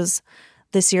stuff, which is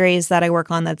the series that I work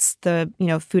on. That's the,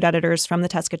 food editors from the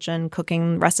Test Kitchen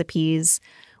cooking recipes.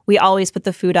 We always put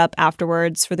the food up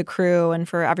afterwards for the crew and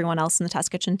for everyone else in the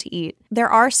Test Kitchen to eat. There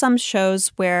are some shows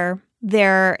where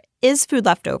there is food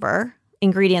left over,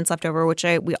 ingredients left over, which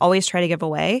we always try to give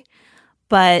away.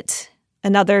 But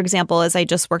another example is I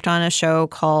just worked on a show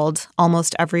called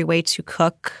Almost Every Way to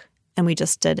Cook, and we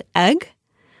just did egg.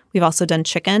 We've also done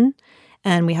chicken,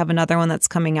 and we have another one that's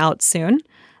coming out soon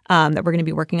that we're going to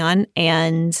be working on.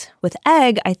 And with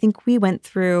egg, I think we went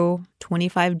through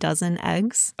 25 dozen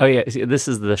eggs. Oh, yeah. See, this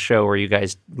is the show where you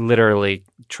guys literally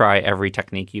try every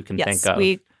technique you can think of.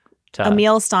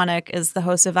 Emil Stanek is the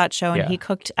host of that show, and he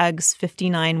cooked eggs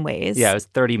 59 ways. Yeah, it was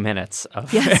 30 minutes of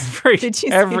Did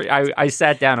you I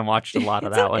sat down and watched a lot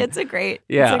of that one. It's a great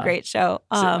show.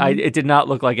 It did not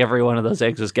look like every one of those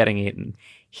eggs was getting eaten.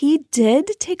 He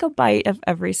did take a bite of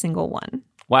every single one.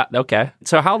 Wow. Okay.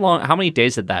 So how many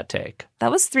days did that take?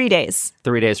 That was 3 days.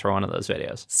 3 days for one of those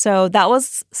videos. So that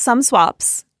was some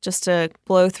swaps just to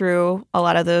blow through a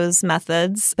lot of those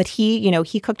methods. But he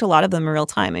cooked a lot of them in real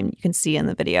time, and you can see in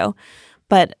the video.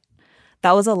 But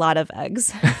that was a lot of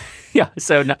eggs. Yeah.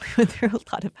 So we went through a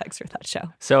lot of eggs for that show.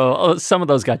 So some of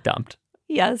those got dumped.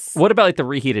 Yes. What about the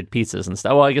reheated pizzas and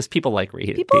stuff? Well, I guess people like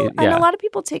reheated pizzas. And a lot of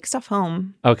people take stuff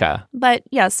home. Okay. But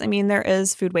yes, there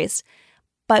is food waste.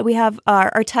 But we have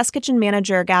our Test Kitchen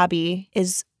manager, Gabby,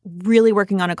 is really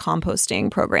working on a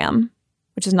composting program,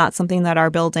 which is not something that our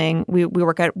building, we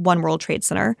work at One World Trade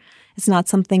Center. It's not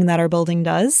something that our building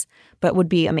does, but would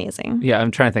be amazing. Yeah,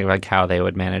 I'm trying to think of how they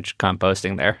would manage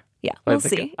composting there. Yeah, we'll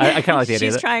see. I kind of like the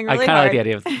idea. She's trying really I kind of like hard. the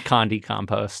idea of Condi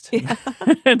compost. Yeah.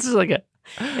 It's just like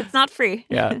it's not free.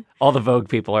 Yeah, all the Vogue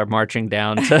people are marching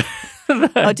down to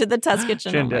to the Test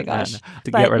Kitchen. Oh my gosh,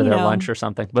 to get rid of their lunch or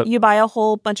something. But you buy a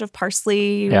whole bunch of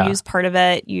parsley. You use part of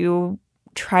it. You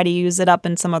try to use it up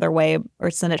in some other way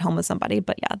or send it home with somebody.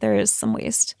 But yeah, there is some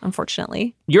waste,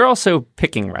 unfortunately. You're also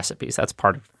picking recipes. That's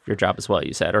part of your job as well,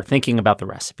 you said, or thinking about the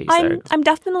recipes. I'm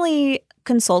definitely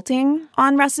consulting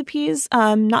on recipes,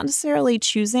 not necessarily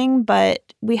choosing, but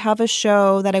we have a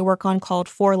show that I work on called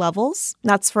 4 Levels.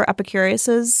 That's for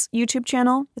Epicurious's YouTube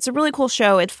channel. It's a really cool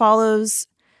show. It follows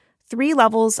 3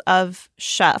 levels of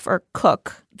chef or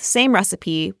cook, the same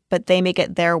recipe, but they make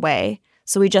it their way.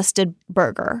 So we just did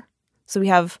burger. So we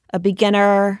have a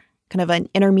beginner, kind of an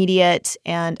intermediate,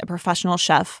 and a professional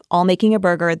chef all making a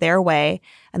burger their way.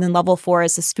 And then level 4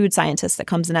 is this food scientist that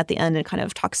comes in at the end and kind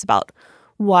of talks about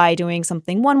why doing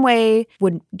something one way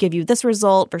would give you this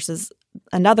result versus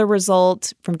another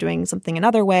result from doing something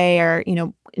another way, or,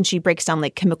 and she breaks down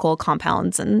chemical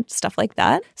compounds and stuff like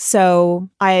that. So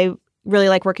I really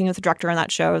like working with the director on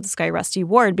that show, this guy Rusty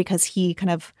Ward, because he kind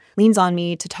of leans on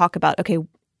me to talk about, okay,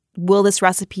 will this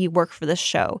recipe work for this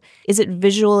show? Is it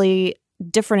visually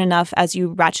different enough as you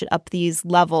ratchet up these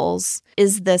levels?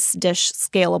 Is this dish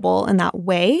scalable in that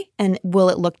way? And will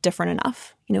it look different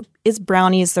enough? Is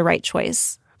brownies the right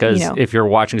choice? Because if you're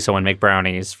watching someone make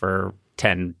brownies for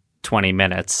 10, 20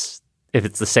 minutes, if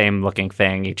it's the same looking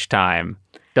thing each time,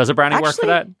 does a brownie work for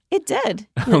that? It did.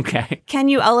 Okay. Can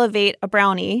you elevate a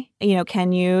brownie?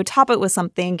 Can you top it with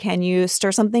something? Can you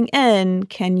stir something in?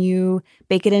 Can you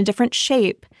bake it in a different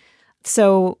shape?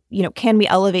 So, can we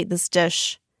elevate this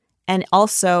dish? And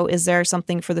also, is there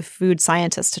something for the food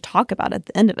scientist to talk about at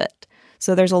the end of it?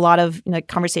 So there's a lot of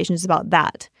conversations about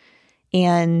that.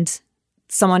 And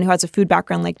someone who has a food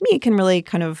background like me can really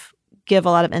kind of give a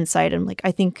lot of insight. And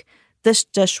I think this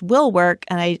dish will work,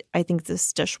 and I think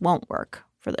this dish won't work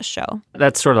for this show.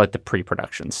 That's sort of like the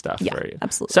pre-production stuff for you.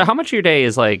 Absolutely. So how much of your day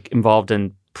is involved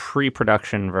in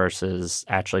pre-production versus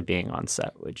actually being on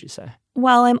set, would you say?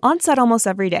 Well, I'm on set almost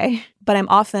every day, but I'm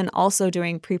often also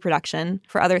doing pre-production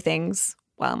for other things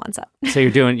while I'm on set. So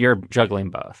you're juggling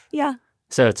both. Yeah.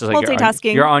 So it's like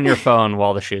multitasking. You're on your phone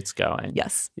while the shoot's going.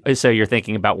 Yes. So you're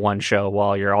thinking about one show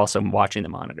while you're also watching the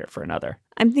monitor for another.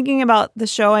 I'm thinking about the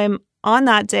show I'm on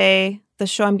that day, the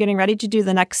show I'm getting ready to do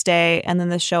the next day, and then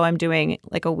the show I'm doing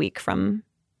a week from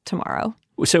tomorrow.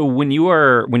 So when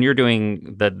you're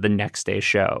doing the next day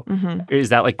show, is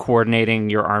that coordinating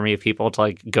your army of people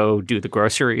to go do the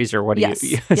groceries, or what do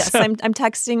you? Yes, I'm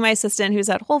texting my assistant who's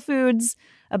at Whole Foods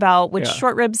about which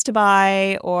short ribs to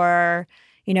buy, or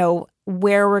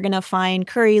where we're going to find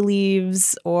curry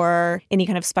leaves or any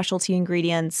kind of specialty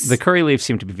ingredients. The curry leaves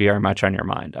seem to be very much on your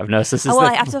mind. I've noticed this.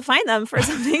 I have to find them for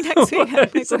something next week.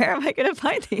 Where am I going to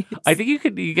find these? I think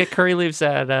you get curry leaves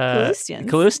at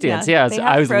Kalustyan's. Yeah, they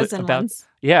have frozen ones.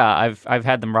 Yeah, I've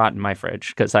had them rot in my fridge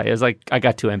because I was I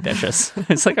got too ambitious.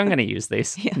 It's I'm going to use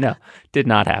these. Yeah. No, did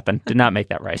not happen. Did not make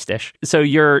that rice dish. So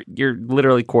you're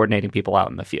literally coordinating people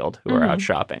out in the field who are out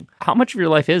shopping. How much of your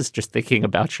life is just thinking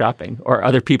about shopping or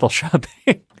other people shopping?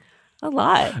 A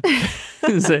lot.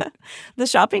 Is it? The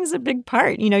shopping's a big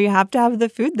part. You have to have the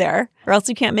food there or else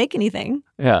you can't make anything.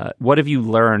 Yeah. What have you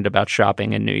learned about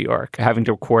shopping in New York, having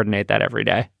to coordinate that every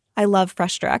day? I love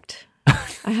Fresh Direct.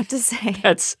 I have to say.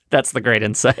 That's the great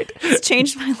insight. It's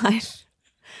changed my life.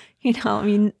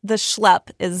 The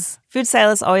schlep is, food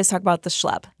stylists always talk about the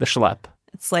schlep. The schlep.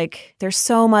 It's there's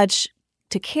so much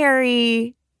to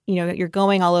carry. You're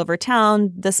going all over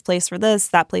town, this place for this,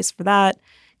 that place for that,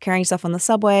 carrying stuff on the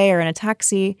subway or in a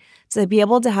taxi. So to be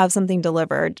able to have something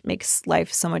delivered makes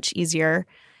life so much easier.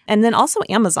 And then also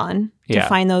Amazon to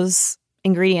find those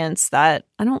ingredients that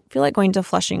I don't feel like going to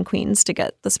Flushing, Queens to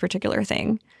get this particular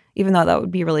thing, even though that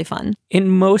would be really fun. In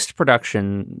most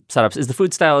production setups, is the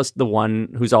food stylist the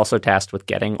one who's also tasked with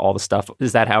getting all the stuff?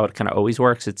 Is that how it kind of always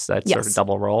works? It's that sort of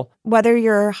double role? Whether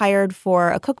you're hired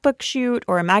for a cookbook shoot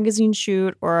or a magazine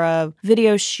shoot or a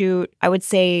video shoot, I would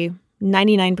say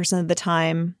 99% of the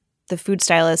time, the food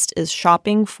stylist is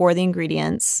shopping for the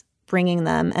ingredients, bringing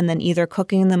them, and then either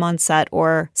cooking them on set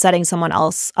or setting someone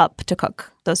else up to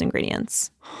cook those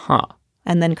ingredients. Huh.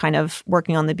 And then kind of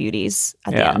working on the beauties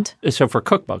at the end. So for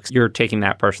cookbooks, you're taking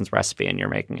that person's recipe and you're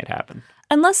making it happen.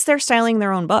 Unless they're styling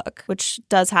their own book, which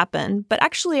does happen. But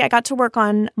actually, I got to work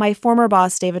on my former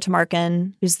boss, David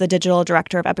Tamarkin, who's the digital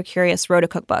director of Epicurious, wrote a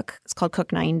cookbook. It's called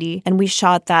Cook 90. And we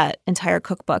shot that entire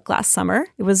cookbook last summer.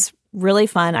 It was really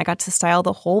fun. I got to style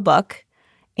the whole book.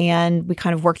 And we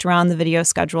kind of worked around the video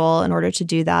schedule in order to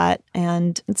do that.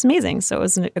 And it's amazing. So it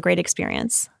was a great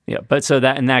experience. Yeah, but so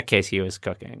that in that case, he was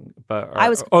cooking. But I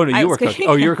was. Oh no, you were cooking.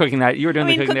 Oh, you were cooking that. You were doing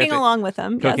the cooking. Cooking along with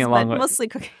him. Cooking along with mostly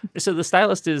cooking. So the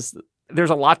stylist is.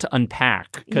 There's a lot to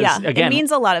unpack. Yeah, again, it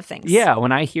means a lot of things. Yeah,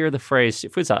 when I hear the phrase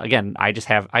food stylist, again, I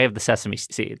have the sesame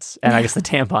seeds and I guess the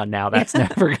tampon now. That's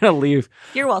never going to leave.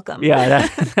 You're welcome. Yeah,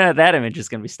 that image is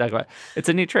going to be stuck by. It's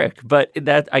a neat trick, but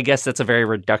I guess that's a very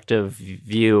reductive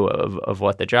view of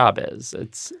what the job is.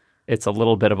 It's a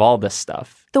little bit of all this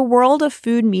stuff. The world of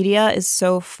food media is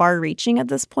so far-reaching at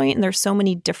this point, and there's so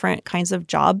many different kinds of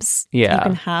jobs you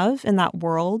can have in that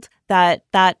world that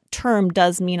term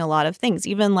does mean a lot of things.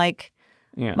 Even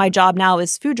my job now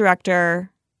is food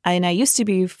director, and I used to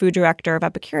be food director of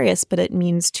Epicurious, but it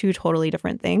means two totally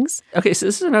different things. Okay, so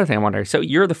this is another thing I'm wondering. So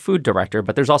you're the food director,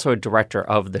 but there's also a director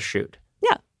of the shoot.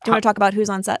 Yeah. Do you want to talk about who's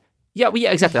on set? Yeah, well,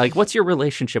 yeah, exactly. What's your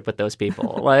relationship with those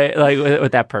people? like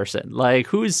with that person?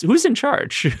 Who's in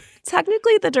charge?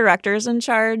 Technically, the director's in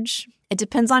charge. It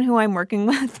depends on who I'm working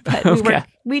with, but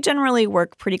we generally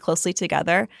work pretty closely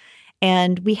together.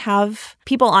 And we have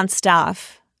people on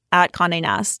staff at Condé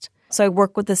Nast. So I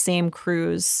work with the same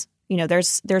crews,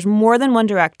 there's more than one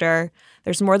director,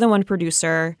 there's more than one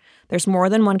producer, there's more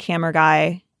than one camera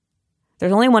guy.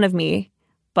 There's only one of me.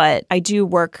 But I do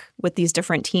work with these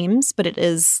different teams, but it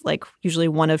is like usually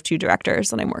one of two directors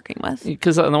that I'm working with.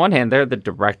 Because on the one hand, they're the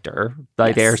director.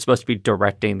 Like Yes. they're supposed to be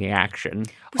directing the action.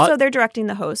 So they're directing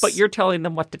the host. But you're telling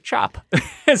them what to chop.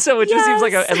 So it just seems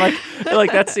like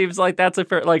that seems like that's a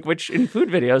fair, like, which in food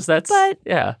videos,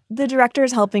 yeah. The director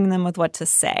is helping them with what to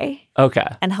say. Okay.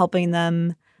 And helping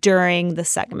them during the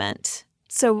segment.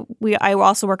 So I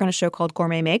also work on a show called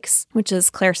Gourmet Makes, which is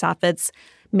Claire Saffitz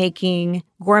making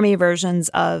gourmet versions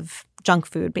of junk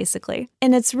food, basically.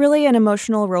 And it's really an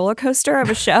emotional roller coaster of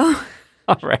a show.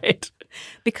 All right.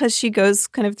 Because she goes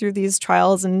kind of through these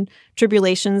trials and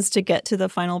tribulations to get to the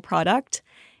final product.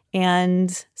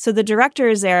 And so the director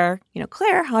is there,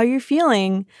 Claire, how are you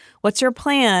feeling? What's your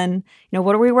plan?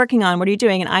 What are we working on? What are you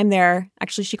doing? And I'm there.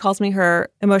 Actually, she calls me her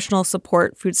emotional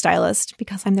support food stylist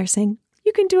because I'm there saying,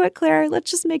 you can do it, Claire.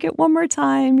 Let's just make it one more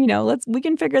time. We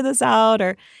can figure this out.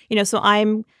 Or, so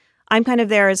I'm kind of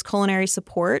there as culinary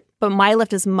support, but my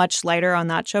lift is much lighter on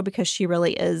that show because she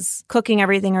really is cooking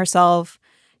everything herself,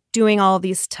 doing all of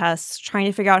these tests, trying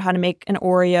to figure out how to make an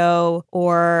Oreo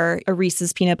or a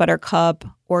Reese's peanut butter cup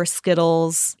or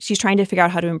Skittles. She's trying to figure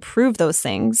out how to improve those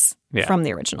things from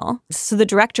the original. So the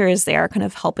director is there kind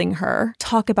of helping her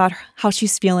talk about how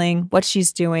she's feeling, what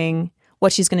she's doing,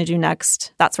 what she's going to do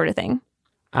next, that sort of thing.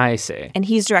 I see. And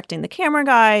he's directing the camera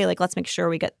guy, like, let's make sure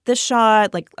we get this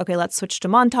shot. Like, okay, let's switch to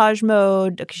montage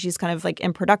mode because she's kind of like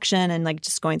in production and like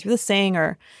just going through this thing.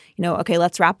 Or, okay,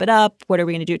 let's wrap it up. What are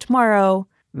we going to do tomorrow?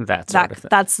 That sort of thing.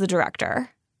 That's the director.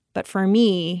 But for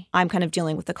me, I'm kind of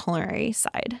dealing with the culinary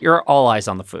side. You're all eyes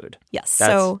on the food. Yes.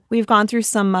 So we've gone through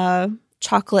some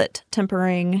chocolate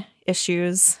tempering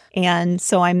issues. And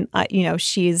so I'm,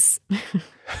 she's...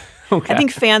 Okay. I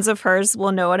think fans of hers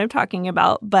will know what I'm talking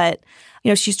about. But,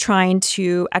 she's trying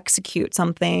to execute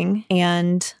something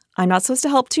and I'm not supposed to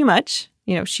help too much.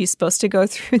 She's supposed to go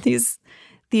through these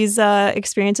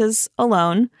experiences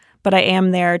alone. But I am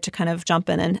there to kind of jump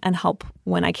in and help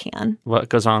when I can. What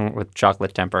goes on with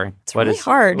chocolate tempering? It's really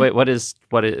hard. Wait, what is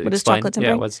chocolate tempering?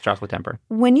 Yeah, what's chocolate temper?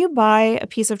 When you buy a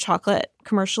piece of chocolate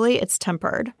commercially, it's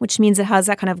tempered, which means it has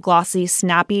that kind of glossy,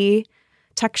 snappy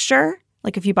texture.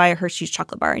 Like if you buy a Hershey's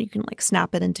chocolate bar, you can like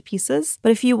snap it into pieces.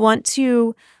 But if you want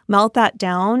to melt that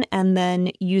down and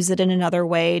then use it in another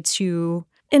way to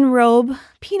enrobe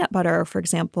peanut butter, for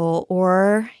example,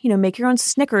 or, make your own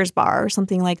Snickers bar or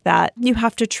something like that, you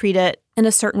have to treat it in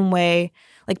a certain way,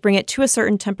 like bring it to a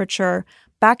certain temperature,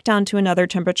 back down to another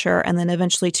temperature, and then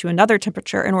eventually to another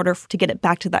temperature in order to get it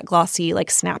back to that glossy,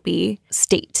 like snappy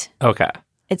state. Okay.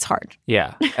 It's hard.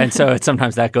 Yeah. And so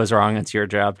sometimes that goes wrong. It's your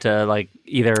job to like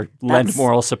either lend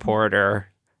moral support or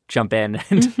jump in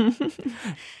and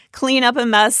clean up a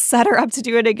mess, set her up to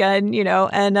do it again,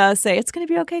 and say, it's going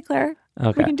to be okay, Claire.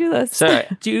 Okay. We can do this. So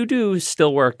do you do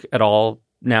still work at all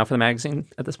now for the magazine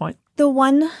at this point? The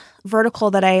one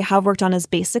vertical that I have worked on is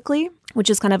Basically, which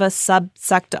is kind of a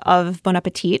subsect of Bon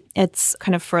Appetit. It's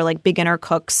kind of for like beginner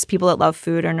cooks, people that love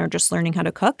food and are just learning how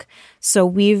to cook. So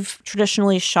we've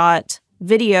traditionally shot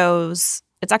videos.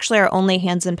 It's actually our only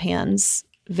Hands and Pans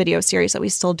video series that we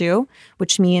still do,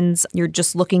 which means you're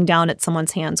just looking down at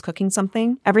someone's hands cooking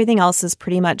something. Everything else is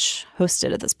pretty much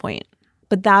hosted at this point.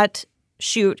 But that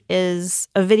shoot is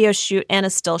a video shoot and a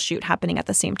still shoot happening at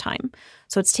the same time.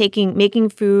 So it's making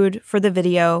food for the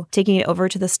video, taking it over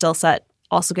to the still set,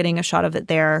 also getting a shot of it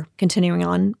there, continuing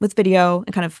on with video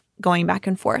and kind of going back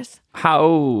and forth.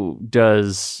 How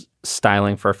does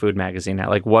styling for a food magazine,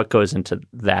 like what goes into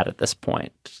that at this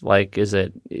point? Like, is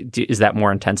that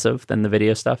more intensive than the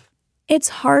video stuff? It's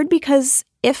hard because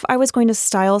if I was going to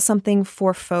style something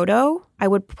for photo, I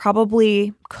would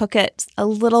probably cook it a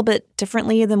little bit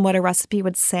differently than what a recipe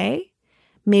would say.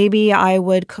 Maybe I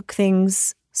would cook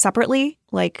things separately,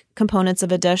 like components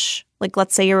of a dish. Like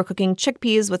let's say you were cooking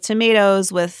chickpeas with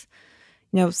tomatoes with,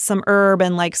 some herb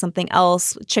and like something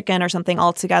else, chicken or something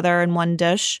all together in one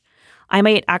dish. I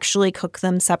might actually cook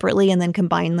them separately and then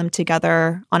combine them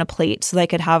together on a plate so that I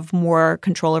could have more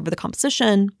control over the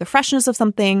composition, the freshness of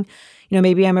something.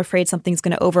 Maybe I'm afraid something's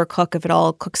going to overcook if it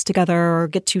all cooks together or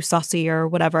get too saucy or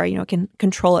whatever, I can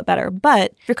control it better.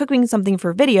 But if you're cooking something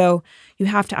for video, you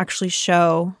have to actually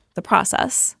show the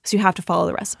process. So you have to follow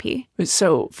the recipe.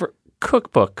 So for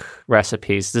cookbook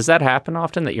recipes, does that happen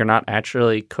often that you're not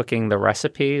actually cooking the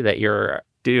recipe, that you're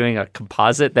doing a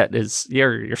composite that is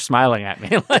you're smiling at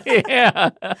me. Like, yeah.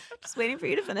 Just waiting for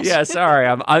you to finish. Yeah,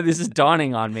 sorry. This is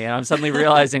dawning on me, and I'm suddenly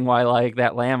realizing why like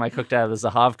that lamb I cooked out of the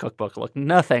Zahav cookbook looked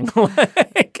nothing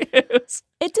like it.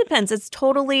 It depends. It's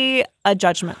totally a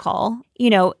judgment call.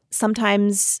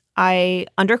 Sometimes I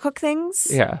undercook things,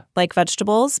 like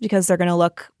vegetables, because they're going to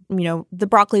look, the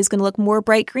broccoli is going to look more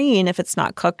bright green if it's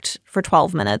not cooked for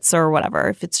 12 minutes or whatever,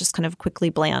 if it's just kind of quickly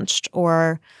blanched.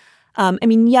 Or,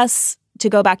 yes, to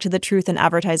go back to the truth and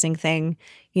advertising thing,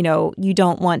 you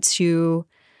don't want to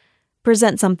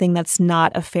present something that's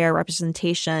not a fair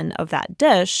representation of that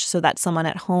dish so that someone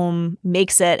at home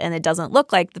makes it and it doesn't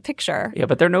look like the picture. Yeah,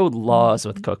 but there are no laws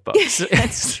with cookbooks.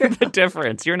 That's true. The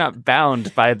difference. You're not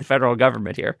bound by the federal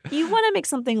government here. You want to make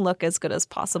something look as good as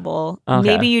possible. Okay.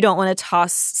 Maybe you don't want to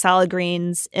toss salad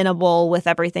greens in a bowl with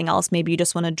everything else. Maybe you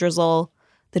just want to drizzle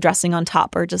the dressing on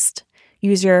top, or just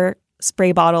use your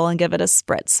spray bottle and give it a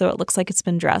spritz so it looks like it's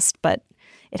been dressed, but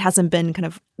it hasn't been kind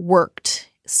of worked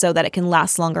so that it can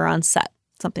last longer on set,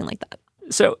 something like that.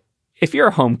 So if you're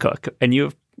a home cook and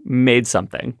you've made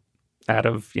something out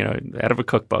of a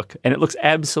cookbook and it looks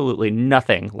absolutely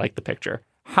nothing like the picture,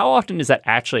 how often is that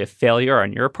actually a failure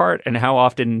on your part, and how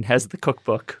often has the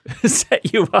cookbook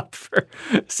set you up for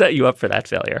that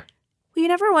failure? Well, you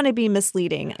never want to be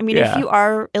misleading. If you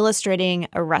are illustrating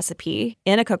a recipe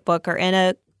in a cookbook or in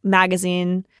a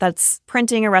magazine that's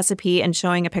printing a recipe and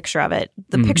showing a picture of it,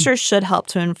 the picture should help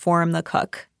to inform the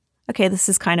cook. Okay, this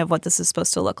is kind of what this is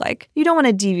supposed to look like. You don't want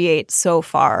to deviate so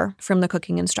far from the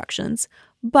cooking instructions,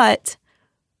 but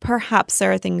perhaps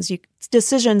there are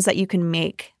decisions that you can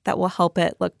make that will help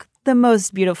it look the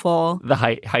most beautiful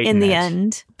in the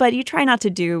end. But you try not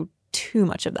to do too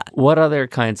much of that. What other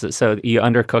kinds of, so you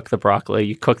undercook the broccoli,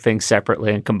 you cook things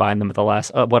separately and combine them at the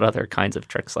last, what other kinds of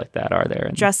tricks like that are there?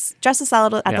 Dress a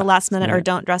salad at the last minute, or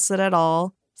don't dress it at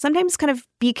all. Sometimes kind of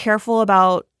be careful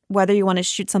about whether you want to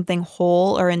shoot something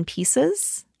whole or in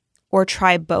pieces, or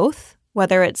try both,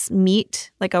 whether it's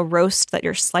meat, like a roast that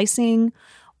you're slicing,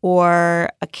 or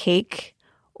a cake,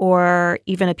 or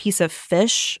even a piece of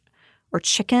fish or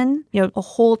chicken. A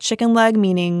whole chicken leg,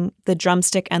 meaning the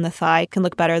drumstick and the thigh, can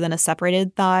look better than a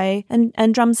separated thigh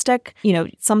and drumstick.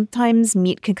 Sometimes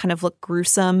meat can kind of look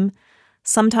gruesome.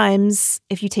 Sometimes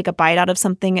if you take a bite out of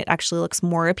something, it actually looks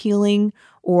more appealing.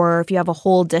 Or if you have a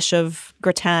whole dish of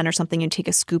gratin or something, you take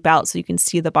a scoop out so you can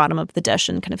see the bottom of the dish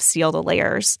and kind of see all the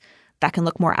layers. That can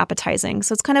look more appetizing.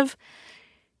 So it's kind of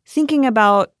thinking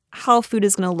about how food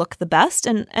is going to look the best,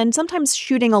 and sometimes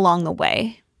shooting along the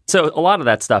way. So a lot of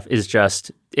that stuff is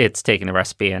just, it's taking the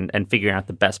recipe and figuring out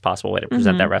the best possible way to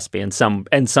present that recipe. And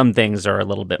some things are a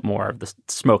little bit more of the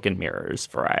smoke and mirrors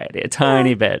variety, a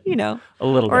tiny bit, a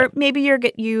little bit. Or maybe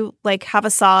you like have a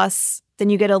sauce, then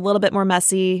you get a little bit more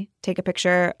messy, take a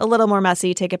picture, a little more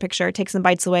messy, take a picture, take some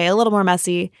bites away, a little more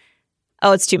messy.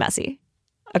 Oh, it's too messy.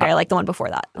 Okay, I like the one before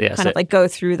that. Yeah, kind of like go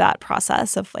through that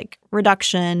process of like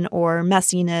reduction or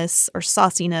messiness or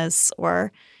sauciness,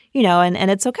 or and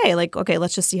it's okay. Like, okay,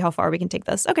 let's just see how far we can take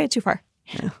this. Okay, too far.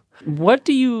 Yeah. What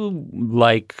do you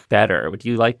like better? Do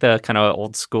you like the kind of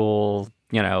old school,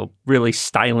 really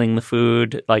styling the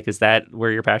food? Like, is that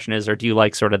where your passion is? Or do you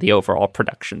like sort of the overall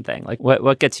production thing? Like,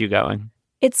 what gets you going?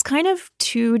 It's kind of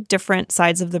two different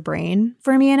sides of the brain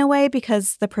for me in a way,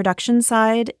 because the production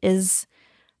side is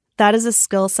a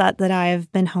skill set that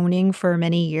I've been honing for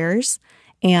many years.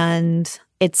 And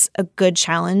it's a good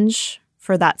challenge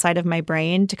for that side of my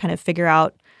brain to kind of figure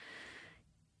out,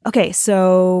 okay,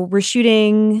 so we're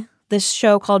shooting this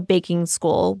show called Baking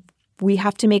School. We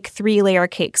have to make 3-layer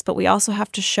cakes, but we also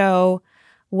have to show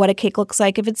what a cake looks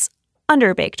like if it's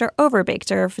underbaked or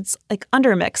overbaked, or if it's like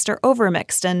undermixed or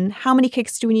overmixed, and how many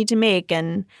cakes do we need to make,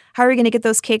 and how are we going to get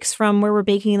those cakes from where we're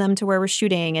baking them to where we're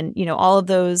shooting, and all of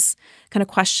those kind of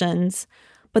questions.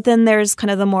 But then there's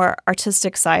kind of the more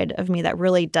artistic side of me that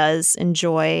really does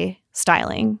enjoy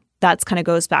styling. That's kind of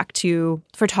goes back to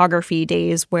photography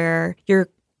days where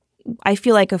I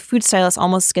feel like a food stylist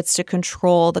almost gets to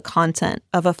control the content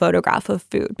of a photograph of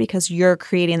food, because you're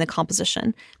creating the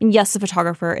composition. And yes, the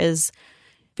photographer is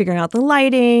figuring out the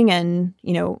lighting, and,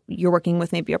 you're working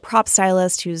with maybe a prop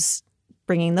stylist who's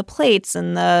bringing the plates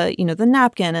and the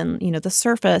napkin and, the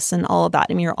surface and all of that.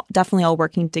 I mean, you're definitely all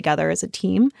working together as a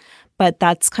team, but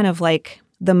that's kind of like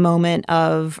the moment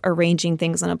of arranging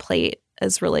things on a plate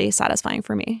is really satisfying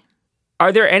for me.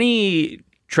 Are there any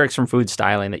tricks from food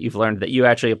styling that you've learned that you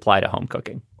actually apply to home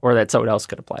cooking, or that someone else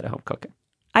could apply to home cooking?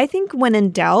 I think when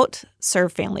in doubt,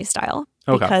 serve family style.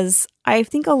 Okay. Because I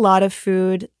think a lot of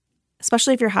food,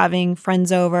 especially if you're having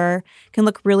friends over, can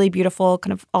look really beautiful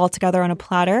kind of all together on a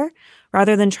platter,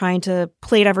 rather than trying to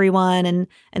plate everyone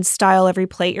and style every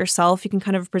plate yourself, you can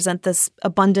kind of present this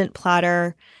abundant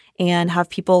platter and have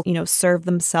people, serve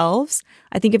themselves.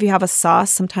 I think if you have a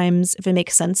sauce, sometimes if it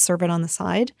makes sense, serve it on the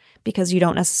side because you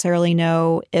don't necessarily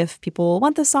know if people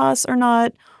want the sauce or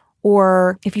not.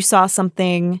 Or if you sauce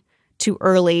something too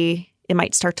early, it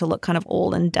might start to look kind of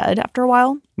old and dead after a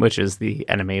while. Which is the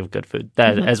enemy of good food.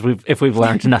 That, if we've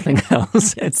learned nothing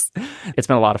else, it's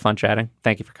been a lot of fun chatting.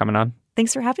 Thank you for coming on.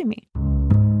 Thanks for having me.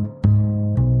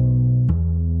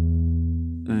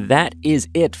 That is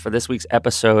it for this week's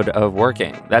episode of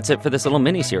Working. That's it for this little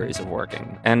mini-series of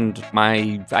Working. And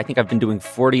I think I've been doing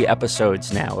 40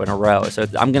 episodes now in a row, so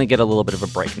I'm going to get a little bit of a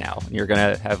break now, and you're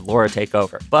going to have Laura take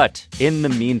over. But in the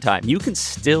meantime, you can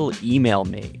still email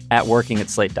me at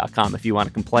working@slate.com if you want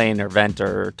to complain or vent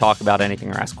or talk about anything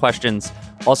or ask questions.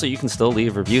 Also, you can still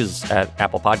leave reviews at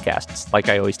Apple Podcasts, like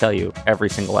I always tell you every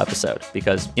single episode,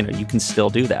 because, you can still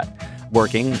do that.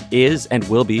 Working is and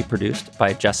will be produced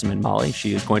by Jessamine Molly.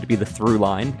 She is going to be the through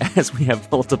line, as we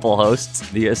have multiple hosts,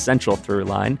 the essential through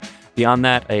line. Beyond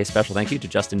that, a special thank you to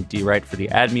Justin D. Wright for the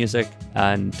ad music,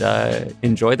 and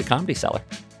enjoy the Comedy Cellar.